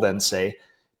I will then say,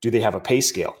 do they have a pay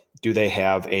scale? Do they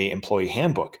have an employee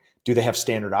handbook? Do they have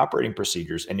standard operating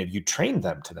procedures? And have you trained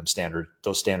them to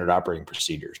those standard operating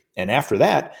procedures? And after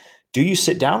that, do you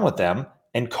sit down with them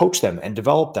and coach them and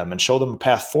develop them and show them a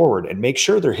path forward and make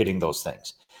sure they're hitting those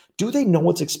things? Do they know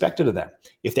what's expected of them?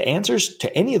 If the answers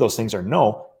to any of those things are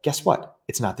no, guess what?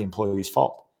 It's not the employee's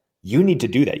fault. You need to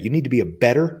do that. You need to be a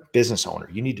better business owner.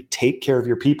 You need to take care of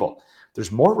your people.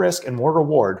 There's more risk and more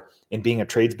reward in being a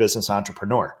trades business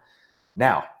entrepreneur.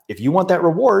 Now, if you want that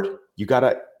reward, you got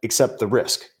to accept the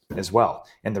risk as well.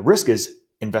 And the risk is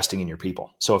investing in your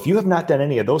people. So if you have not done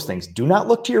any of those things, do not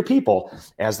look to your people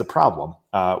as the problem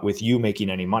with you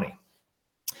making any money.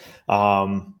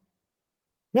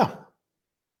 Yeah.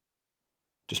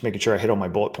 Just making sure I hit all my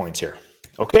bullet points here.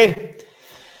 Okay.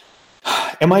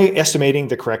 Am I estimating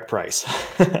the correct price?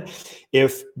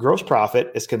 If gross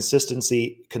profit is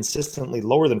consistently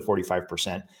lower than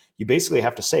 45%, you basically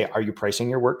have to say, are you pricing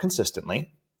your work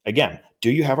consistently? Again,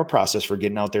 do you have a process for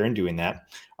getting out there and doing that?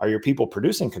 Are your people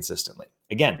producing consistently?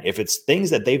 Again, if it's things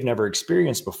that they've never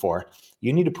experienced before,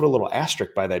 you need to put a little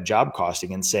asterisk by that job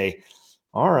costing and say,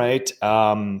 all right,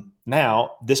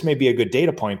 now this may be a good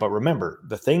data point, but remember,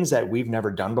 the things that we've never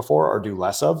done before or do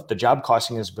less of, the job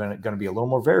costing is going to be a little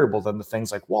more variable than the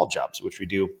things like wall jobs, which we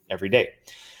do every day.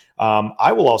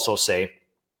 I will also say,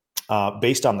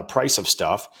 based on the price of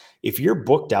stuff, if you're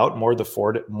booked out more than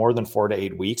 4 to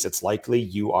 8 weeks, it's likely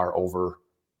you are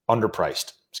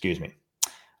underpriced.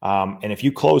 And if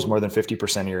you close more than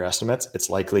 50% of your estimates, it's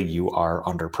likely you are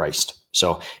underpriced.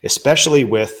 So especially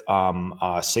with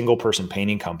single person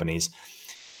painting companies,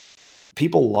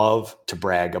 people love to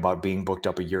brag about being booked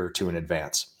up a year or two in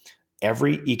advance.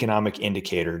 Every economic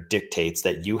indicator dictates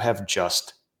that you have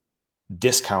just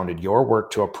discounted your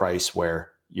work to a price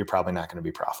where you're probably not going to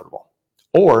be profitable,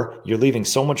 or you're leaving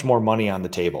so much more money on the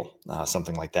table,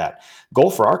 something like that. Goal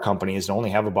for our company is to only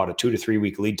have about a 2 to 3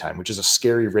 week lead time, which is a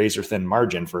scary razor thin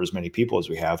margin for as many people as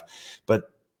we have.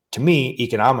 But to me,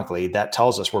 economically, that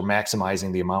tells us we're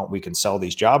maximizing the amount we can sell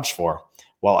these jobs for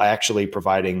while actually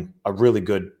providing a really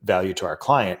good value to our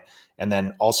client. And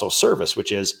then also service,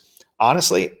 which is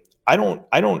honestly, I don't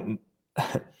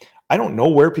know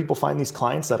where people find these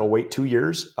clients that'll wait 2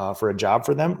 years for a job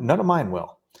for them. None of mine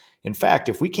will. In fact,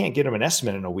 if we can't get them an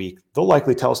estimate in a week, they'll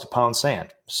likely tell us to pound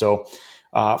sand. So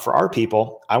for our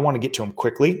people, I want to get to them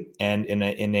quickly. And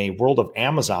in a world of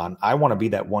Amazon, I want to be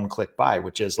that one-click buy,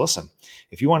 which is, listen,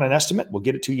 if you want an estimate, we'll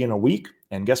get it to you in a week.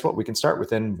 And guess what? We can start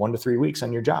within 1 to 3 weeks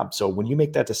on your job. So when you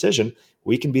make that decision,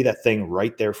 we can be that thing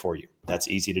right there for you. That's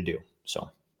easy to do. So,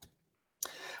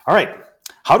 all right.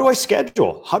 How do I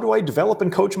schedule? How do I develop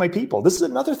and coach my people? This is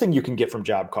another thing you can get from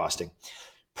job costing.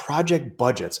 Project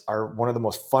budgets are one of the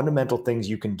most fundamental things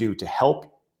you can do to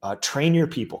help train your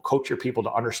people, coach your people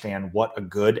to understand what a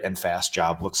good and fast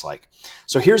job looks like.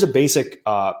 So here's a basic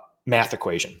math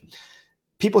equation.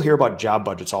 People hear about job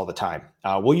budgets all the time.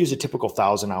 We'll use a typical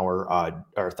 $1,000 or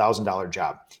 $1,000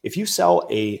 job. If you sell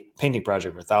a painting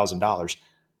project for $1,000,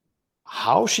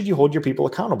 how should you hold your people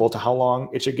accountable to how long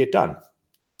it should get done?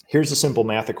 Here's a simple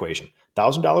math equation.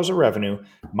 $1,000 of revenue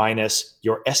minus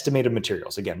your estimated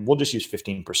materials. Again, we'll just use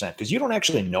 15% because you don't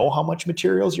actually know how much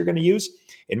materials you're going to use.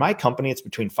 In my company, it's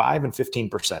between 5 and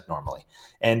 15% normally.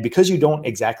 And because you don't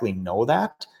exactly know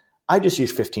that, I just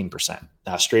use 15%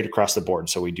 straight across the board.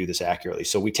 So we do this accurately.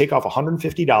 So we take off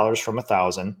 $150 from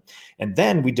 1,000, and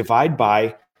then we divide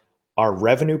by our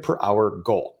revenue per hour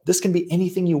goal. This can be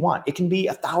anything you want. It can be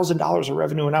 $1,000 of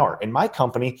revenue an hour. In my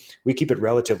company, we keep it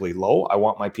relatively low. I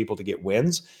want my people to get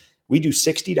wins. We do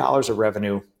 $60 of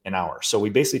revenue an hour. So we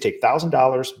basically take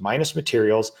 $1,000 minus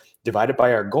materials divided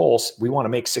by our goals. We want to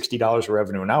make $60 of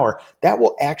revenue an hour. That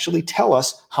will actually tell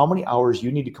us how many hours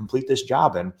you need to complete this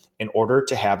job in order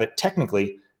to have it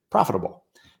technically profitable.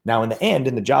 Now, in the end,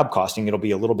 in the job costing, it'll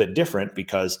be a little bit different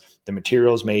because the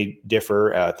materials may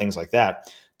differ, things like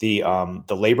that. The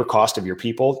labor cost of your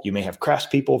people, you may have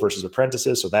craftspeople versus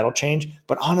apprentices, so that'll change.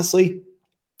 But honestly,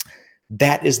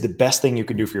 that is the best thing you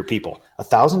can do for your people. A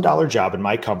 $1,000 job in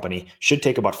my company should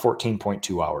take about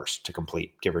 14.2 hours to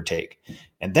complete, give or take.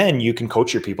 And then you can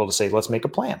coach your people to say, let's make a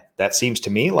plan. That seems to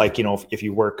me like, if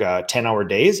you work 10-hour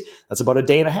days, that's about a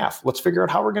day and a half. Let's figure out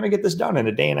how we're going to get this done in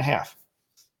a day and a half.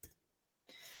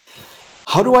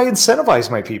 How do I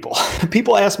incentivize my people?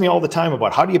 People ask me all the time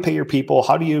about how do you pay your people?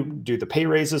 How do you do the pay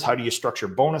raises? How do you structure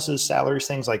bonuses, salaries,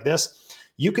 things like this?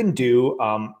 You can do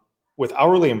with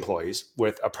hourly employees,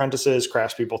 with apprentices,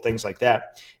 craftspeople, things like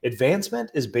that,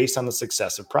 advancement is based on the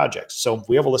success of projects. So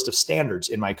we have a list of standards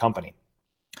in my company.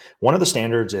 One of the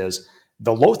standards is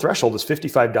the low threshold is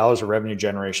 $55 of revenue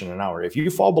generation an hour. If you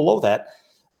fall below that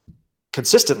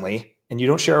consistently and you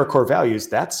don't share our core values,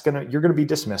 you're going to be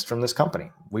dismissed from this company.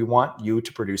 We want you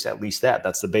to produce at least that.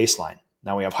 That's the baseline.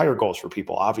 Now we have higher goals for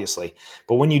people, obviously.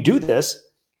 But when you do this,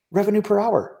 revenue per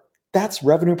hour, that's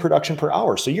revenue production per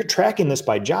hour. So you're tracking this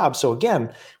by job. So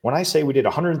again, when I say we did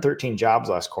 113 jobs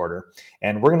last quarter,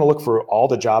 and we're going to look for all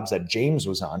the jobs that James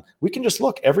was on, we can just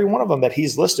look every one of them that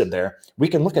he's listed there. We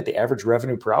can look at the average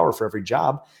revenue per hour for every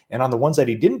job. And on the ones that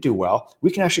he didn't do well, we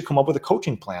can actually come up with a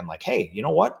coaching plan like, hey, you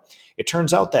know what? It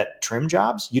turns out that trim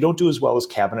jobs, you don't do as well as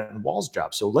cabinet and walls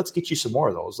jobs. So let's get you some more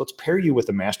of those. Let's pair you with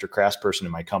a master crafts person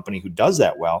in my company who does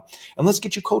that well. And let's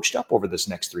get you coached up over this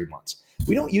next 3 months.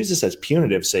 We don't use this as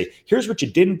punitive, say, here's what you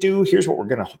didn't do. Here's what we're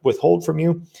going to withhold from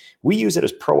you. We use it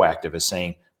as proactive, as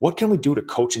saying, what can we do to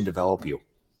coach and develop you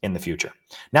in the future?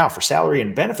 Now, for salary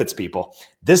and benefits people,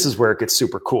 this is where it gets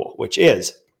super cool, which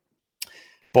is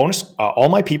bonus. All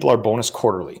my people are bonus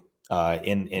quarterly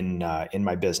in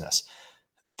my business.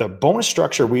 The bonus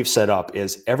structure we've set up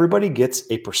is everybody gets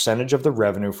a percentage of the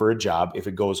revenue for a job if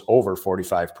it goes over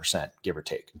 45%, give or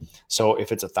take. So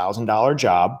if it's $1,000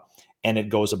 job and it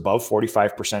goes above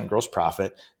 45% gross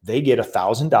profit, they get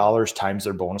 $1,000 times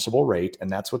their bonusable rate,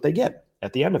 and that's what they get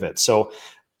at the end of it. So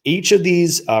each of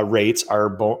these rates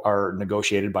are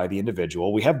negotiated by the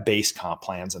individual. We have base comp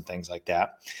plans and things like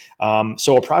that.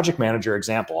 So a project manager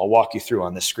example, I'll walk you through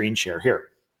on this screen share here.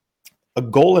 A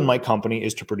goal in my company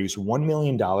is to produce $1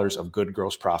 million of good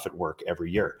gross profit work every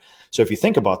year. So if you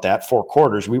think about that, 4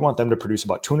 quarters, we want them to produce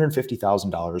about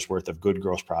 $250,000 worth of good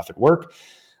gross profit work.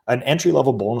 An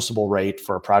entry-level bonusable rate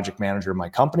for a project manager in my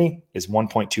company is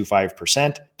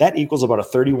 1.25%. That equals about a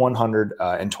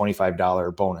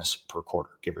 $3,125 bonus per quarter,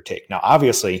 give or take. Now,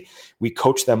 obviously, we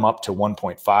coach them up to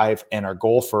 1.5, and our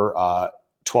goal for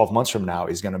 12 months from now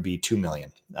is going to be $2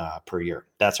 million per year.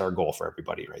 That's our goal for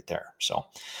everybody right there. So,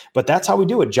 but that's how we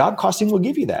do it. Job costing will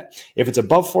give you that. If it's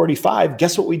above 45,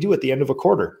 guess what we do at the end of a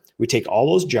quarter? We take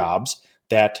all those jobs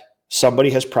that somebody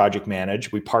has project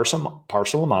managed, we parcel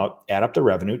them out, add up the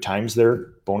revenue times their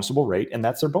bonusable rate, and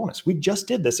that's their bonus. We just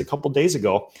did this a couple days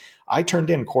ago. I turned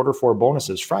in Q4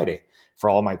 bonuses Friday for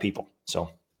all my people. So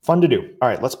fun to do. All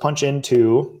right, let's punch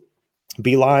into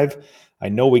Be Live. I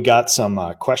know we got some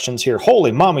questions here.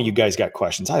 Holy mama, you guys got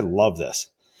questions. I love this.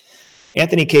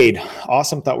 Anthony Cade,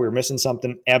 awesome. Thought we were missing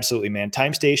something. Absolutely, man.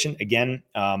 Time Station, again,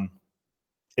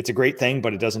 it's a great thing,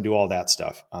 but it doesn't do all that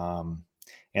stuff.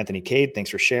 Anthony Cade, thanks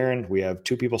for sharing. We have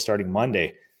 2 people starting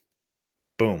Monday.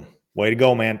 Boom. Way to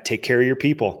go, man. Take care of your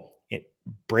people.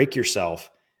 Break yourself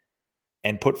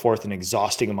and put forth an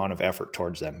exhausting amount of effort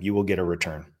towards them. You will get a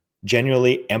return.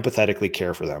 Genuinely, empathetically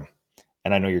care for them.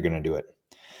 And I know you're going to do it.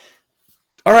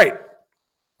 All right.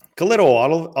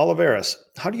 Galito Oliveras,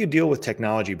 how do you deal with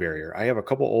technology barrier? I have a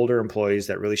couple older employees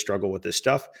that really struggle with this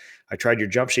stuff. I tried your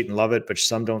jump sheet and love it, but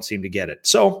some don't seem to get it.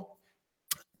 So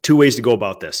 2 ways to go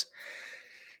about this.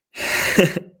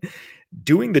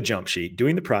 Doing the jump sheet,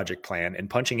 doing the project plan, and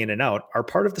punching in and out are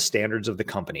part of the standards of the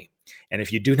company. And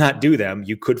if you do not do them,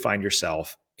 you could find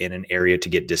yourself in an area to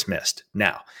get dismissed.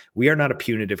 Now, we are not a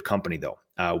punitive company, though.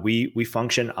 We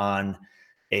function on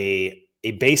a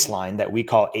baseline that we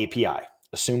call API,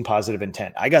 assume positive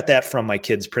intent. I got that from my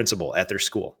kid's principal at their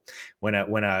school. When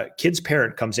a kid's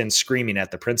parent comes in screaming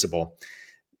at the principal,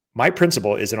 my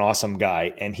principal is an awesome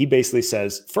guy, and he basically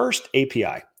says, first,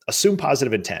 API. Assume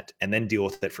positive intent and then deal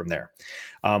with it from there.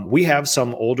 We have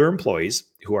some older employees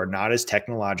who are not as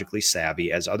technologically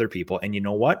savvy as other people. And you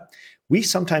know what? We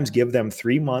sometimes give them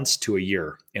 3 months to a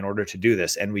year in order to do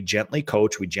this. And we gently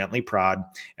coach, we gently prod,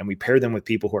 and we pair them with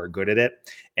people who are good at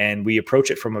it. And we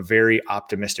approach it from a very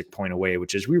optimistic point away,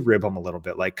 which is we rib them a little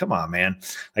bit like, come on, man.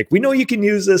 Like, we know you can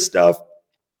use this stuff.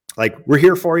 Like, we're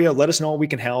here for you. Let us know we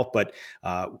can help. But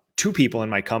 2 people in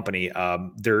my company,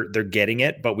 they're getting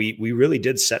it. But we really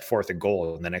did set forth a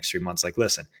goal in the next 3 months. Like,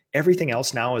 listen, everything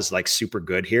else now is like super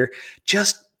good here.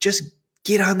 Just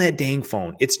get on that dang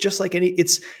phone. It's just like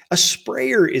it's a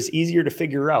sprayer is easier to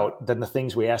figure out than the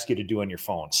things we ask you to do on your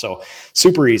phone. So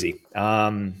super easy.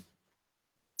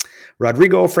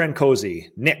 Rodrigo Francosi,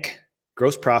 Nick,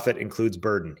 gross profit includes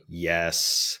burden.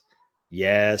 Yes.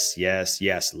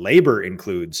 Labor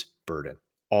includes burden,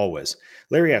 always.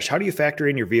 Larry Ash, how do you factor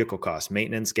in your vehicle costs,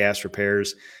 maintenance, gas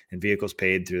repairs, and vehicles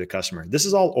paid through the customer? This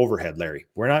is all overhead, Larry.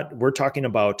 We're talking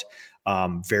about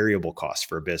variable costs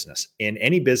for a business. In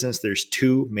any business, there's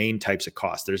 2 main types of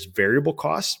costs. There's variable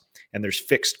costs and there's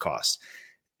fixed costs.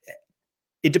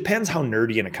 it depends how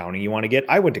nerdy in accounting you want to get.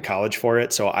 I went to college for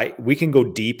it, so we can go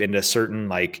deep into certain,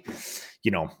 like,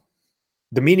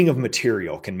 the meaning of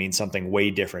material can mean something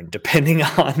way different depending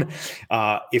on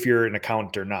if you're an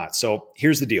accountant or not. So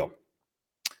here's the deal.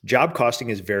 Job costing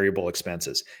is variable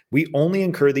expenses. We only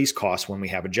incur these costs when we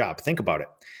have a job. Think about it.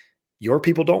 Your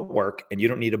people don't work, and you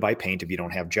don't need to buy paint if you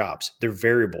don't have jobs. They're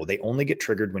variable. They only get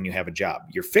triggered when you have a job.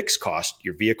 Your fixed cost,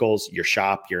 your vehicles, your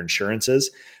shop, your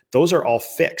insurances, those are all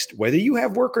fixed. Whether you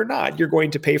have work or not, you're going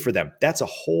to pay for them. That's a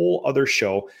whole other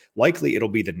show. Likely it'll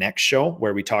be the next show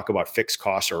where we talk about fixed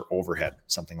costs or overhead,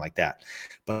 something like that.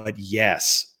 But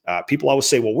yes, people always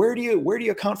say, well, where do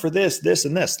you account for this,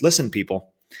 and this? Listen,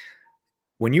 people,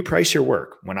 when you price your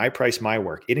work, when I price my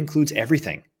work, it includes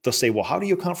everything. They'll say, well, how do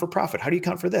you account for profit? How do you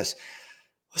account for this?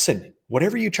 Listen,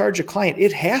 whatever you charge a client,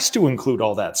 it has to include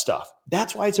all that stuff.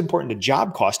 That's why it's important to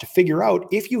job cost to figure out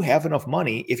if you have enough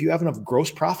money, if you have enough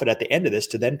gross profit at the end of this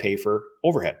to then pay for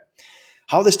overhead.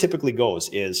 How this typically goes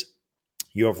is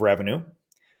you have revenue,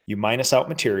 you minus out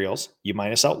materials, you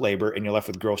minus out labor, and you're left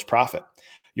with gross profit.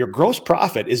 Your gross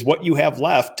profit is what you have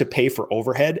left to pay for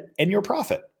overhead and your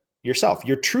profit. Yourself,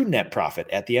 your true net profit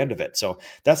at the end of it. So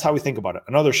that's how we think about it.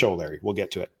 Another show, Larry. We'll get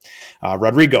to it.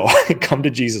 Rodrigo, come to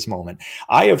Jesus moment.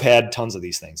 I have had tons of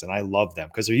these things, and I love them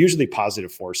because they're usually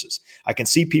positive forces. I can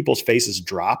see people's faces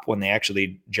drop when they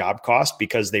actually job cost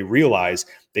because they realize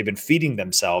they've been feeding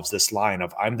themselves this line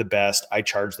of, I'm the best, I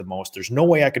charge the most. There's no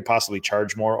way I could possibly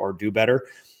charge more or do better.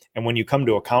 And when you come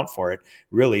to account for it,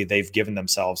 really, they've given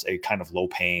themselves a kind of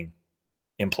low-paying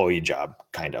employee job,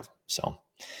 kind of. So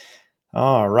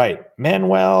all right.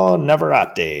 Manuel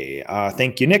Navarrete.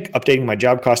 Thank you, Nick. Updating my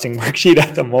job costing worksheet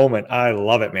at the moment. I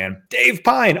love it, man. Dave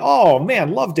Pine. Oh,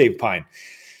 man. Love Dave Pine.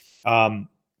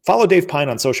 Follow Dave Pine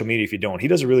on social media if you don't. He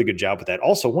does a really good job with that.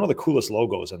 Also, one of the coolest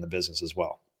logos in the business as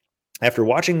well. After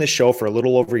watching this show for a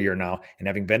little over a year now and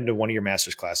having been to one of your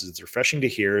master's classes, it's refreshing to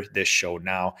hear this show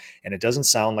now, and it doesn't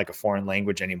sound like a foreign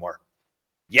language anymore.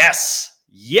 Yes.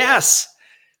 Yes.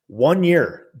 1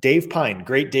 year, Dave Pine,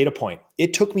 great data point.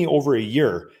 It took me over a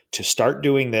year to start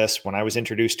doing this when I was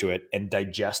introduced to it and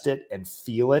digest it and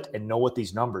feel it and know what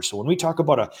these numbers. So when we talk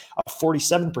about a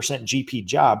 47% GP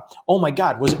job, oh my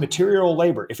God, was it material or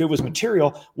labor? If it was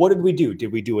material, what did we do?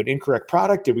 Did we do an incorrect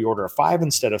product? Did we order a 5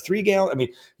 instead of 3 gallon? I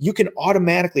mean, you can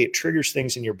automatically, it triggers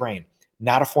things in your brain.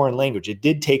 Not a foreign language. It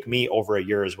did take me over a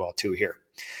year as well too here.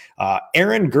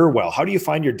 Aaron Gerwell, how do you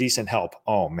find your decent help?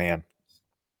 Oh man.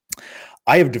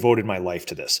 I have devoted my life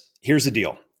to this. Here's the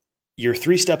deal. You're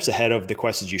 3 steps ahead of the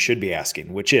questions you should be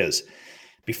asking, which is,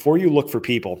 before you look for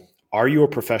people, are you a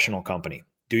professional company?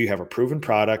 Do you have a proven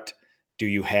product? Do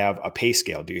you have a pay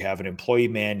scale? Do you have an employee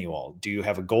manual? Do you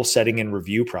have a goal setting and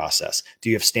review process? Do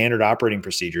you have standard operating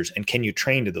procedures? And can you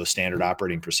train to those standard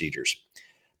operating procedures?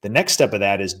 The next step of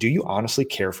that is, do you honestly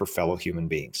care for fellow human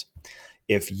beings?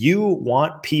 If you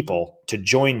want people to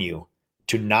join you,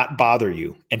 to not bother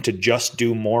you, and to just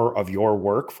do more of your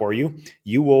work for you,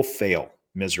 you will fail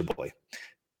miserably.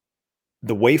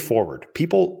 The way forward,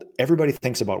 everybody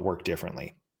thinks about work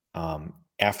differently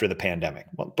after the pandemic.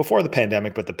 Well, before the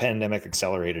pandemic, but the pandemic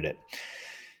accelerated it.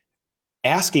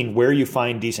 Asking where you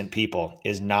find decent people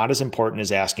is not as important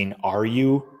as asking, are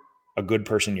you a good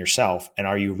person yourself? And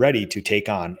are you ready to take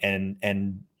on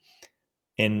and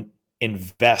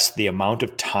invest the amount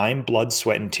of time, blood,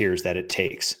 sweat, and tears that it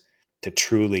takes to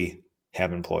truly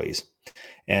have employees?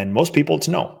 And most people, it's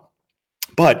no.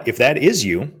 But if that is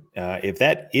you,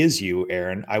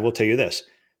 Aaron, I will tell you this: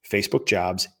 Facebook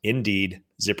jobs, Indeed,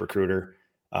 ZipRecruiter,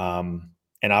 and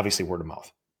obviously word of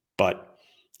mouth. But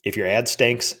if your ad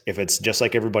stinks, if it's just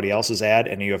like everybody else's ad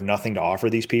and you have nothing to offer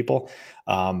these people,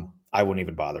 I wouldn't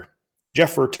even bother.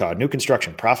 Jeff Furtaud, new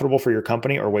construction, profitable for your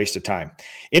company or waste of time?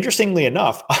 Interestingly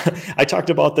enough, I talked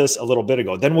about this a little bit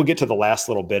ago. Then we'll get to the last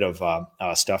little bit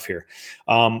of stuff here.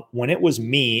 When it was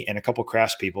me and a couple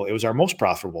craftspeople, it was our most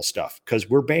profitable stuff because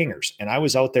we're bangers. And I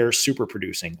was out there super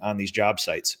producing on these job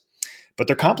sites. But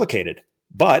they're complicated.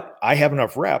 But I have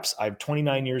enough reps. I have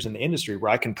 29 years in the industry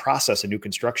where I can process a new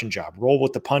construction job, roll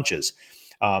with the punches,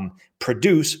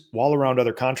 produce while around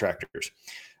other contractors.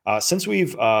 Since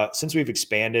we've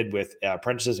expanded with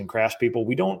apprentices and craftspeople,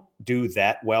 we don't do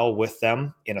that well with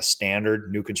them in a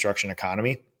standard new construction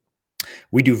economy.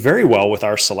 We do very well with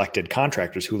our selected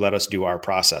contractors who let us do our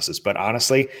processes. But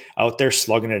honestly, out there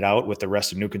slugging it out with the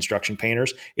rest of new construction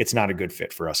painters, it's not a good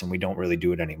fit for us, and we don't really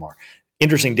do it anymore.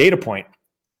 Interesting data point.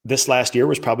 This last year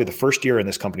was probably the first year in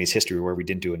this company's history where we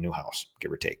didn't do a new house,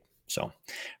 give or take. So,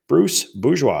 Bruce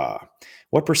Bourgeois,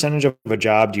 what percentage of a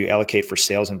job do you allocate for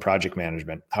sales and project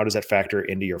management? How does that factor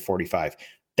into your 45?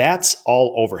 That's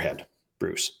all overhead.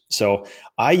 Bruce. So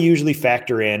I usually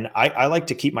factor in, I like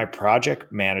to keep my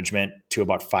project management to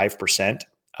about 5%,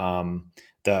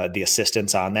 the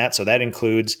assistance on that. So that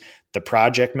includes the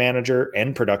project manager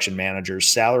and production manager's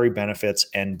salary, benefits,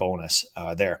 and bonus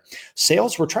there.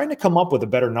 Sales, we're trying to come up with a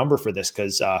better number for this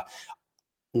because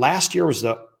last year was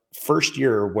the first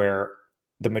year where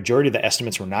the majority of the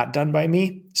estimates were not done by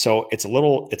me. So it's a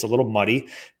little muddy,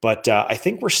 but I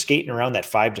think we're skating around that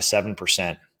 5 to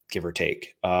 7%, give or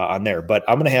take, on there. But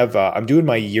I'm going to have, I'm doing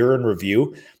my year in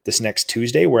review this next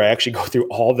Tuesday where I actually go through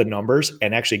all the numbers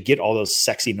and actually get all those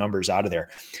sexy numbers out of there.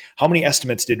 How many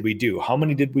estimates did we do? How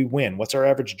many did we win? What's our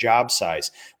average job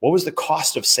size? What was the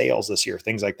cost of sales this year?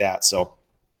 Things like that. So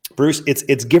Bruce,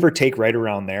 it's give or take right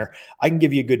around there. I can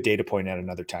give you a good data point at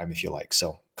another time if you like.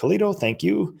 So Kalito, thank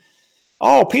you.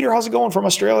 Oh, Peter, how's it going from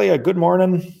Australia? Good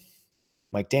morning.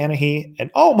 Mike Danahy and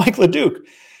Mike LeDuc.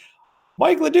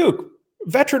 Mike LeDuc,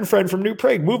 veteran friend from New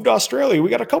Prague, moved to Australia.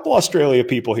 We got a couple Australia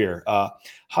people here.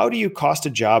 How do you cost a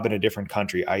job in a different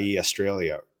country, i.e.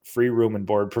 Australia? Free room and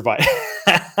board provided.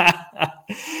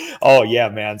 Oh yeah,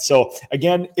 man. So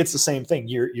again, it's the same thing.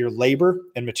 Your labor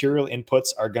and material inputs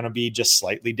are going to be just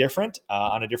slightly different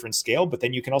on a different scale, but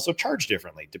then you can also charge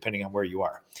differently depending on where you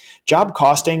are. Job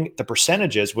costing, the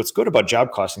percentages, what's good about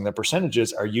job costing, the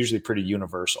percentages are usually pretty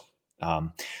universal.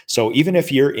 So even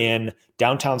if you're in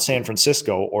downtown San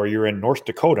Francisco or you're in North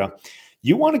Dakota,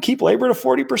 you want to keep labor to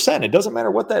 40%. It doesn't matter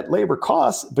what that labor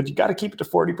costs, but you got to keep it to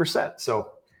 40%.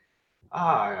 So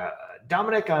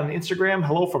Dominic on Instagram,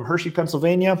 hello from Hershey,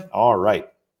 Pennsylvania. All right,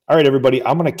 everybody.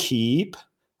 I'm gonna keep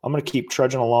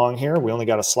trudging along here. We only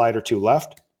got a slide or two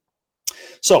left.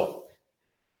 So,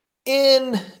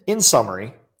 in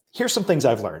summary, here's some things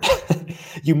I've learned.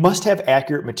 You must have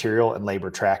accurate material and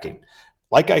labor tracking.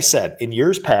 Like I said, in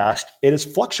years past, it has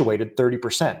fluctuated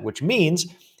 30%, which means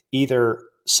either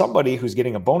somebody who's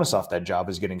getting a bonus off that job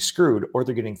is getting screwed, or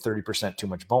they're getting 30% too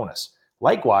much bonus.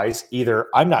 Likewise, either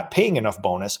I'm not paying enough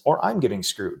bonus or I'm getting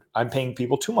screwed. I'm paying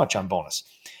people too much on bonus.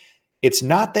 It's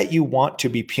not that you want to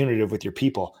be punitive with your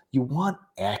people. You want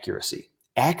accuracy.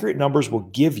 Accurate numbers will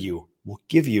give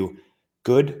you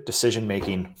good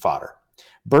decision-making fodder.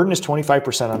 Burden is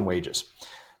 25% on wages.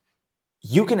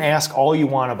 You can ask all you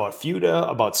want about FUTA,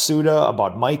 about SUTA,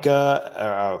 about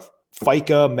MICA,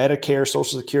 FICA, Medicare,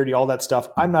 Social Security, all that stuff.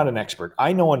 I'm not an expert.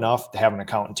 I know enough to have an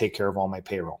accountant take care of all my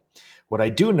payroll. What I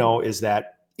do know is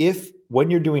that when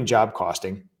you're doing job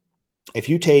costing, if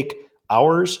you take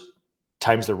hours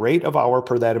times the rate of hour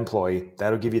per that employee,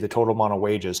 that'll give you the total amount of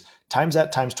wages, times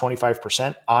that times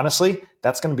 25%. Honestly,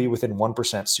 that's going to be within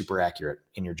 1% super accurate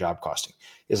in your job costing.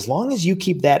 As long as you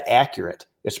keep that accurate,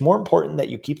 it's more important that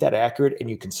you keep that accurate and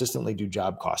you consistently do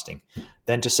job costing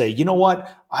than to say, you know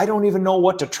what, I don't even know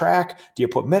what to track. Do you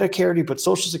put Medicare? Do you put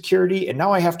Social Security? And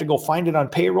now I have to go find it on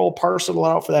payroll, parcel it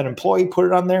out for that employee, put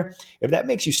it on there. If that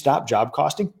makes you stop job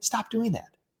costing, stop doing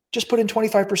that. Just put in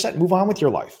 25%, move on with your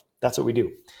life. That's what we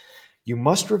do. You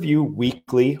must review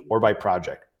weekly or by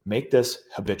project. Make this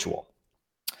habitual.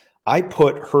 I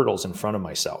put hurdles in front of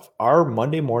myself. Our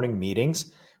Monday morning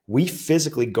meetings, we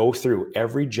physically go through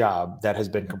every job that has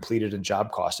been completed and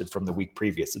job costed from the week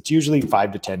previous. It's usually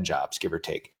 5 to 10 jobs, give or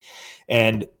take.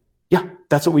 And yeah,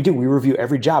 that's what we do. We review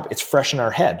every job. It's fresh in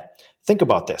our head. Think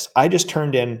about this. I just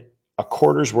turned in a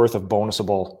quarter's worth of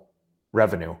bonusable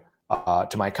revenue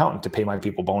to my accountant to pay my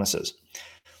people bonuses.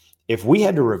 If we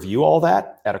had to review all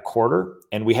that at a quarter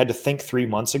and we had to think 3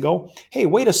 months ago, hey,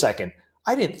 wait a second.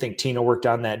 I didn't think Tina worked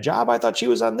on that job. I thought she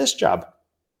was on this job.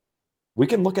 We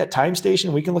can look at time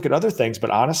station, we can look at other things,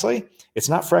 but honestly, it's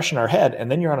not fresh in our head. And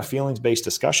then you're on a feelings-based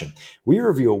discussion. We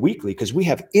review it weekly because we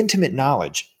have intimate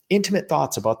knowledge, intimate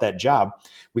thoughts about that job.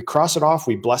 We cross it off,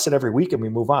 we bless it every week, and we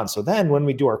move on. So then when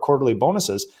we do our quarterly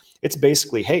bonuses, it's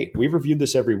basically, hey, we've reviewed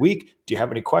this every week. Do you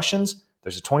have any questions?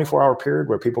 There's a 24-hour period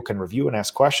where people can review and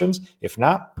ask questions. If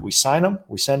not, we sign them,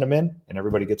 we send them in, and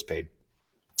everybody gets paid.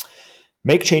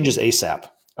 Make changes ASAP.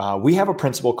 We have a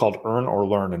principle called earn or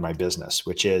learn in my business,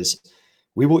 which is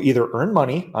we will either earn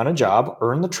money on a job,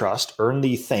 earn the trust, earn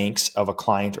the thanks of a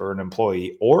client or an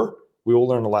employee, or we will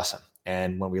learn a lesson.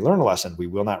 And when we learn a lesson, we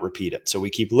will not repeat it. So we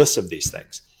keep lists of these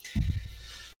things.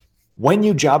 When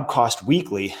you job cost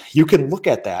weekly, you can look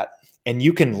at that and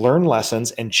you can learn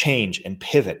lessons and change and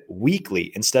pivot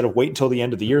weekly instead of wait until the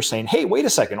end of the year saying, hey, wait a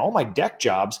second, all my deck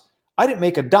jobs, I didn't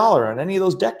make $1 on any of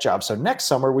those deck jobs. So next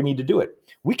summer we need to do it.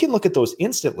 We can look at those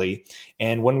instantly.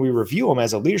 And when we review them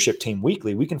as a leadership team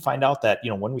weekly, we can find out that,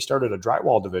 when we started a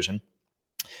drywall division,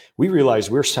 we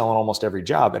realized we're selling almost every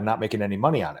job and not making any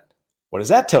money on it. What does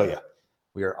that tell you?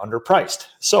 we are underpriced.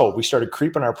 So we started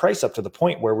creeping our price up to the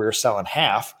point where we were selling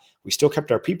half. We still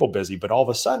kept our people busy, but all of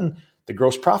a sudden the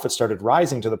gross profit started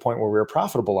rising to the point where we were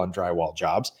profitable on drywall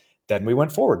jobs. Then we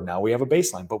went forward. Now we have a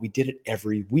baseline, but we did it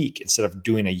every week instead of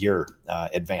doing a year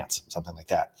advance, something like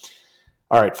that.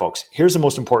 All right, folks, here's the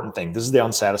most important thing. This is the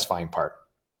unsatisfying part.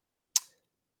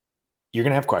 You're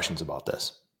going to have questions about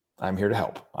this. I'm here to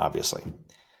help, obviously.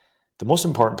 The most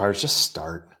important part is just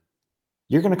start.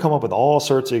 You're going to come up with all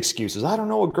sorts of excuses. I don't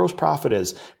know what gross profit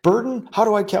is. Burden, how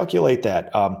do I calculate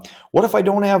that? What if I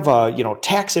don't have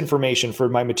tax information for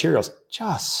my materials?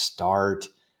 Just start.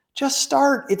 Just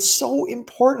start. It's so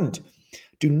important.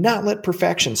 Do not let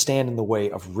perfection stand in the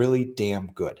way of really damn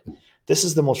good. This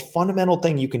is the most fundamental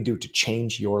thing you can do to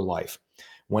change your life.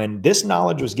 When this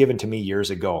knowledge was given to me years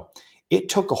ago, it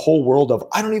took a whole world of,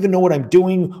 I don't even know what I'm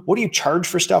doing. What do you charge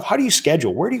for stuff? How do you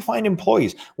schedule? Where do you find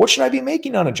employees? What should I be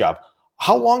making on a job?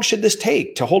 How long should this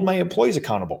take to hold my employees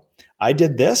accountable? I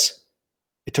did this.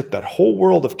 It took that whole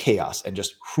world of chaos and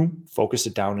just focused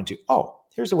it down into,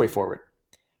 here's the way forward.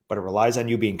 But it relies on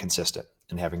you being consistent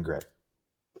and having grit.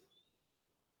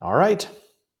 All right.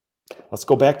 Let's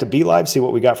go back to BeLive, see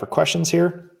what we got for questions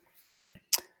here.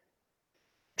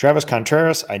 Travis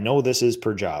Contreras, I know this is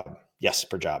per job. Yes,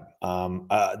 per job.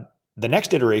 The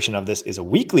next iteration of this is a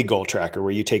weekly goal tracker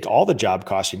where you take all the job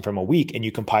costing from a week and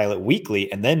you compile it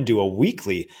weekly and then do a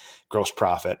weekly gross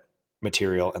profit,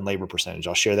 material, and labor percentage.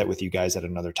 I'll share that with you guys at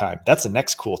another time. That's the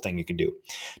next cool thing you can do.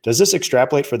 Does this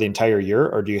extrapolate for the entire year,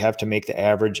 or do you have to make the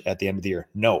average at the end of the year?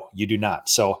 No, you do not.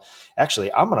 So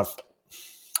actually, I'm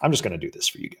just going to do this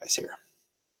for you guys here.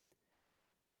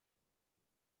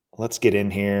 Let's get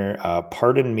in here.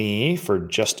 Pardon me for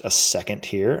just a second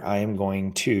here. I'm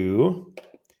going to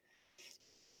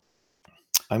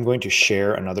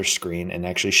share another screen and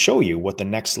actually show you what the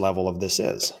next level of this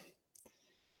is.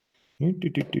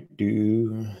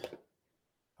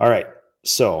 All right.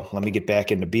 So let me get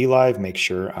back into BeLive, make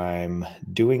sure I'm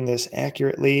doing this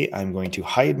accurately. I'm going to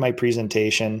hide my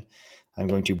presentation. I'm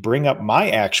going to bring up my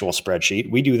actual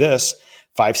spreadsheet. We do this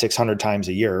 500-600 times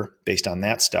a year based on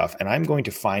that stuff. And I'm going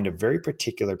to find a very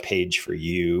particular page for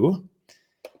you.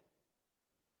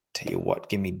 Tell you what,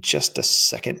 give me just a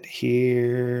second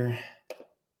here.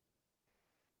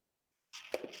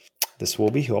 This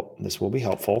will be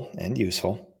helpful and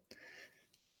useful.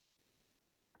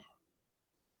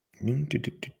 All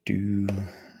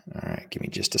right, give me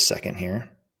just a second here.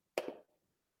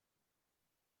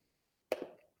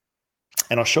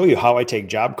 And I'll show you how I take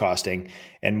job costing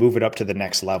and move it up to the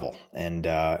next level, and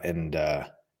how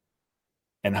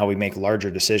we make larger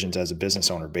decisions as a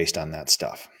business owner based on that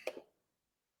stuff.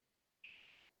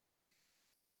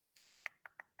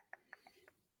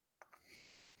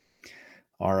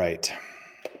 All right.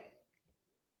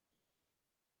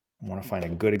 I want to find a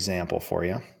good example for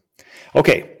you.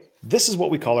 Okay, this is what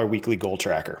we call our weekly goal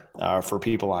tracker for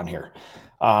people on here.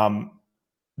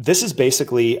 This is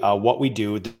basically what we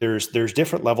do. There's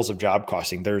different levels of job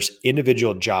costing. There's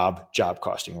individual job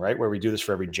costing, right? Where we do this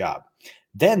for every job.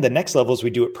 Then the next level is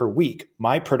we do it per week.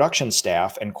 My production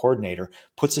staff and coordinator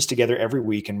puts this together every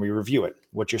week and we review it.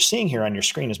 What you're seeing here on your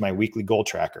screen is my weekly goal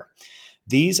tracker.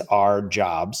 These are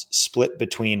jobs split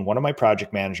between one of my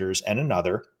project managers and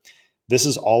another. This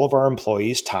is all of our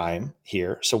employees' time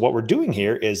here. So what we're doing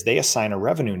here is they assign a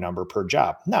revenue number per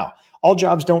job. Now, all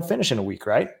jobs don't finish in a week,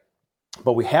 right?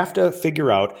 But we have to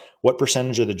figure out what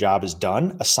percentage of the job is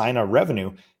done, assign our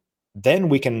revenue. Then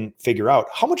we can figure out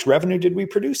how much revenue did we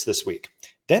produce this week.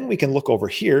 Then we can look over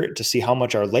here to see how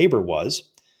much our labor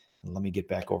was. Let me get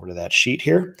back over to that sheet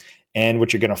here. And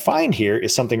what you're going to find here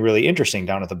is something really interesting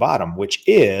down at the bottom, which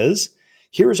is,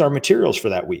 here's our materials for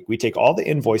that week. We take all the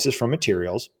invoices from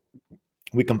materials,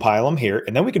 we compile them here,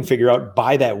 and then we can figure out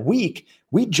by that week,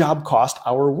 we job cost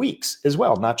our weeks as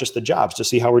well, not just the jobs, to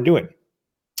see how we're doing.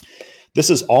 This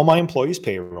is all my employees'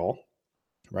 payroll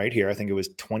right here. I think it was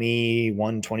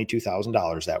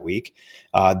 $22,000 that week.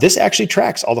 This actually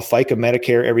tracks all the FICA,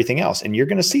 Medicare, everything else. And you're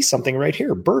going to see something right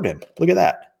here, burden. Look at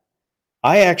that.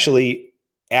 I actually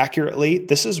accurately,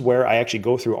 this is where I actually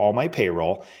go through all my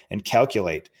payroll and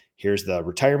calculate. Here's the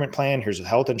retirement plan. Here's the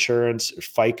health insurance,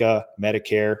 FICA,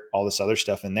 Medicare, all this other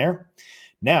stuff in there.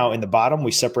 Now in the bottom,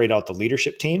 we separate out the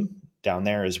leadership team down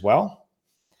there as well.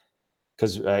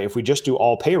 Because if we just do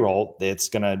all payroll, it's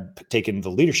going to take in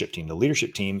the leadership team. The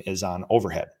leadership team is on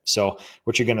overhead. So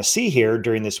what you're going to see here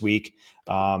during this week,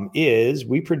 is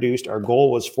we produced, our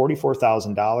goal was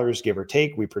 $44,000, give or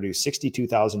take. We produced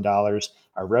 $62,000.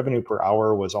 Our revenue per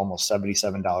hour was almost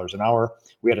 $77 an hour.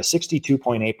 We had a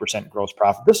 62.8% gross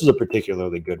profit. This was a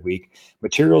particularly good week.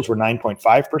 Materials were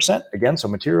 9.5%. Again, so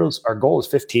materials, our goal is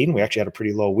 15. We actually had a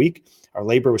pretty low week. Our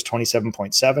labor was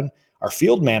 27.7. Our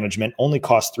field management only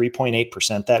cost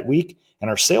 3.8% that week, and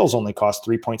our sales only cost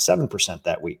 3.7%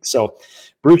 that week. So,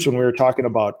 Bruce, when we were talking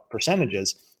about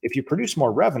percentages, if you produce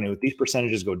more revenue, these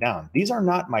percentages go down. These are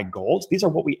not my goals. These are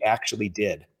what we actually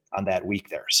did on that week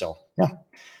there. So, yeah,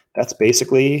 that's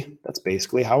basically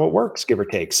how it works, give or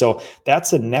take. So that's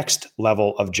the next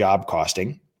level of job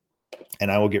costing,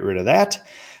 and I will get rid of that.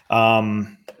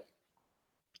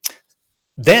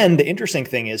 Then the interesting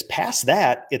thing is, past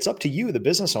that, it's up to you, the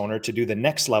business owner, to do the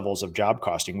next levels of job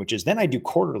costing, which is then I do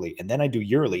quarterly and then I do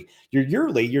yearly.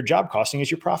 Your job costing is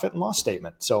your profit and loss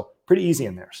statement. So pretty easy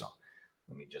in there. So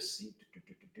let me just see.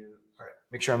 All right,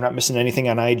 make sure I'm not missing anything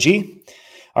on IG.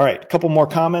 All right, a couple more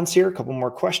comments here, a couple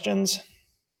more questions.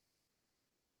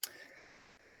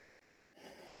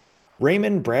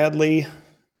 Raymond Bradley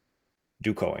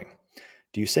Ducoing.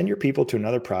 Do you send your people to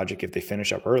another project if they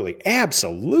finish up early?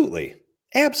 Absolutely.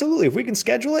 Absolutely. If we can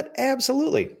schedule it,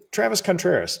 absolutely. Travis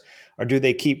Contreras. Or do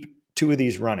they keep two of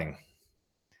these running?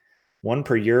 One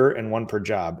per year and one per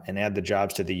job, and add the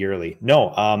jobs to the yearly?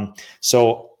 No.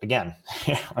 So again,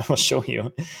 I will show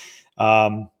you.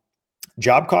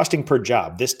 Job costing per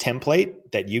job. This template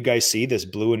that you guys see, this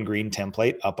blue and green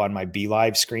template up on my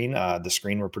BeLive screen, the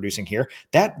screen we're producing here,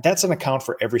 that's an account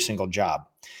for every single job.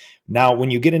 Now, when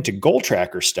you get into goal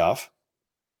tracker stuff,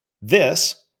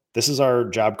 this is our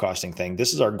job costing thing.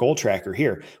 This is our goal tracker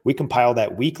here. We compile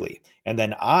that weekly. And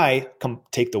then I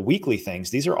take the weekly things.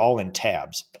 These are all in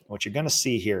tabs. What you're going to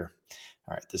see here.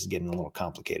 All right, this is getting a little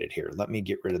complicated here. Let me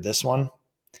get rid of this one.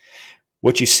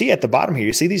 What you see at the bottom here,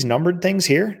 you see these numbered things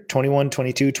here, 21,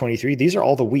 22, 23. These are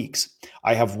all the weeks.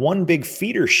 I have one big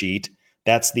feeder sheet.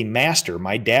 That's the master,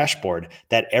 my dashboard,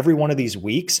 that every one of these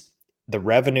weeks, the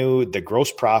revenue, the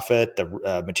gross profit,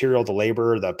 the material, the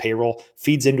labor, the payroll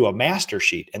feeds into a master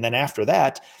sheet. And then after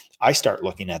that, I start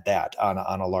looking at that on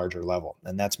a larger level.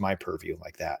 And that's my purview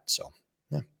like that. So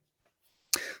yeah.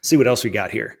 See what else we got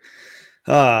here.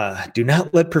 Do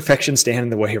not let perfection stand in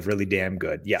the way of really damn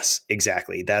good. Yes,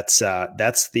 exactly. That's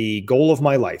the goal of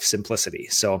my life, simplicity.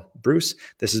 So Bruce,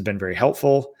 this has been very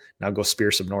helpful. Now go spear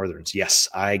some Northerns. Yes,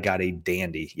 I got a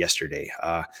dandy yesterday.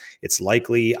 It's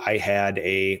likely I had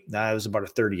it was about a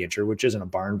 30 incher, which isn't a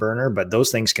barn burner, but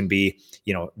those things can be,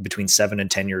 between 7 and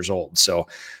 10 years old. So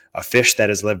a fish that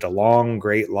has lived a long,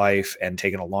 great life and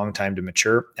taken a long time to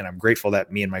mature. And I'm grateful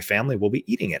that me and my family will be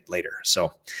eating it later.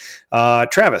 So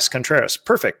Travis Contreras,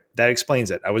 perfect. That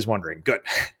explains it. I was wondering. Good.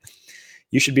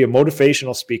 You should be a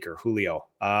motivational speaker, Julio.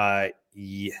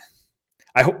 Yeah.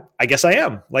 I guess I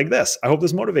am like this. I hope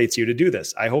this motivates you to do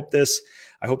this. I hope this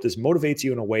motivates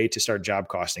you in a way to start job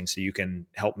costing so you can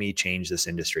help me change this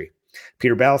industry.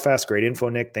 Peter Balfast, great info,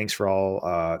 Nick. Thanks for all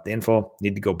the info.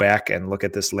 Need to go back and look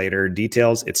at this later.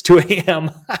 Details. It's 2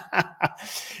 a.m.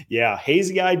 Yeah,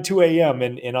 hazy-eyed 2 a.m.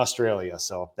 in Australia.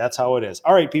 So that's how it is.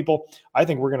 All right, people. I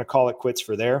think we're going to call it quits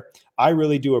for there. I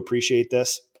really do appreciate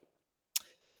this.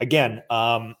 Again,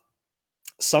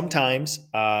 sometimes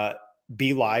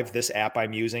BeLive, this app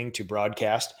I'm using to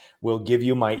broadcast, will give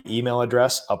you my email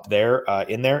address up there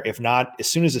in there. If not, as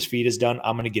soon as this feed is done,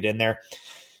 I'm going to get in there.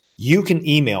 You can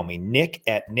email me,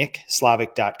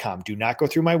 nick@nickslavik.com. Do not go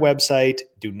through my website.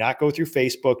 Do not go through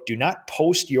Facebook. Do not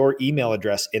post your email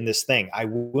address in this thing. I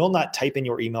will not type in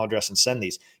your email address and send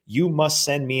these. You must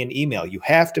send me an email. You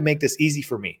have to make this easy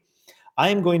for me. I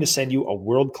am going to send you a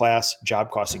world-class job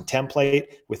costing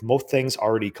template with most things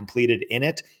already completed in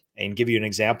it. And give you an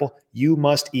example, you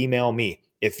must email me.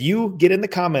 If you get in the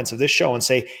comments of this show and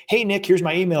say, hey, Nick, here's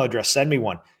my email address, send me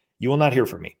one, you will not hear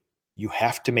from me. You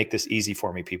have to make this easy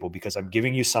for me, people, because I'm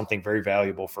giving you something very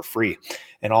valuable for free.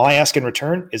 And all I ask in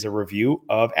return is a review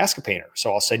of Ask a Painter.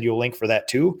 So I'll send you a link for that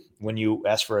too when you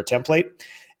ask for a template.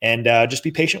 And just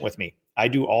be patient with me. I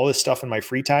do all this stuff in my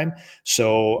free time.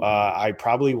 So I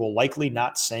probably will likely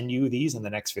not send you these in the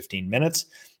next 15 minutes.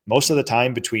 Most of the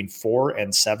time between 4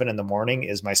 and 7 in the morning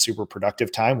is my super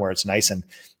productive time where it's nice and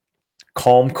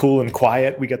calm, cool, and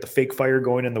quiet. We got the fake fire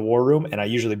going in the war room, and I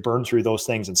usually burn through those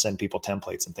things and send people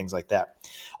templates and things like that.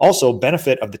 Also,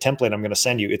 benefit of the template I'm going to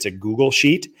send you, it's a Google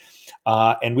sheet,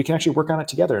 and we can actually work on it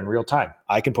together in real time.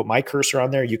 I can put my cursor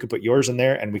on there, you can put yours in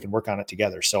there, and we can work on it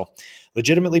together. So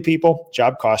legitimately, people,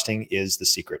 job costing is the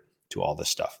secret to all this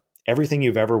stuff. Everything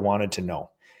you've ever wanted to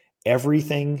know,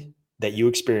 everything that you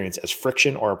experience as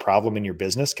friction or a problem in your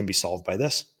business can be solved by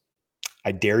this.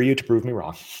 I dare you to prove me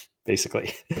wrong,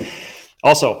 basically.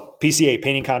 Also, PCA,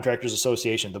 Painting Contractors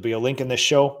Association. There'll be a link in this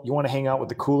show. You want to hang out with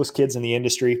the coolest kids in the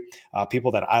industry,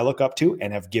 people that I look up to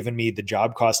and have given me the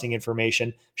job costing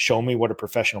information, show me what a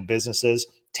professional business is,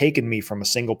 taken me from a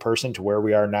single person to where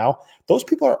we are now. Those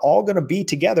people are all going to be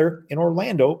together in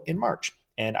Orlando in March,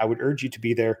 and I would urge you to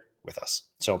be there with us.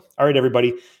 So, all right,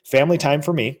 everybody, family time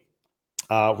for me.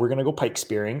 We're going to go pike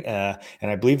spearing, and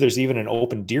I believe there's even an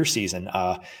open deer season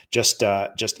just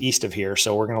east of here.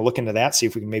 So we're going to look into that, see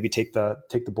if we can maybe take the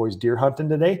boys deer hunting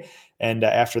today. And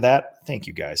after that, thank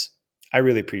you guys. I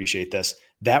really appreciate this.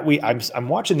 I'm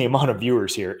watching the amount of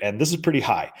viewers here, and this is pretty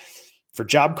high. For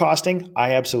job costing,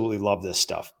 I absolutely love this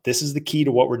stuff. This is the key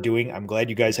to what we're doing. I'm glad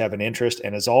you guys have an interest.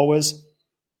 And as always,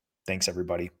 thanks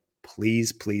everybody.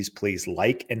 Please, please, please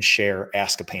like and share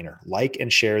Ask a Painter. Like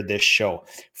and share this show.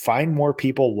 Find more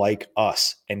people like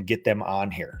us and get them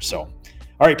on here. So,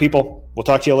 all right, people, we'll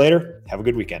talk to you later. Have a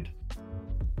good weekend.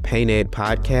 Paint Ed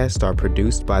podcasts are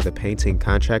produced by the Painting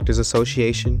Contractors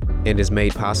Association and is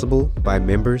made possible by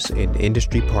members and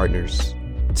industry partners.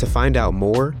 To find out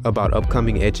more about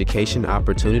upcoming education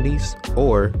opportunities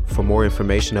or for more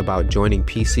information about joining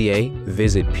PCA,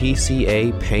 visit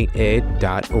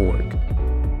pcapainted.org.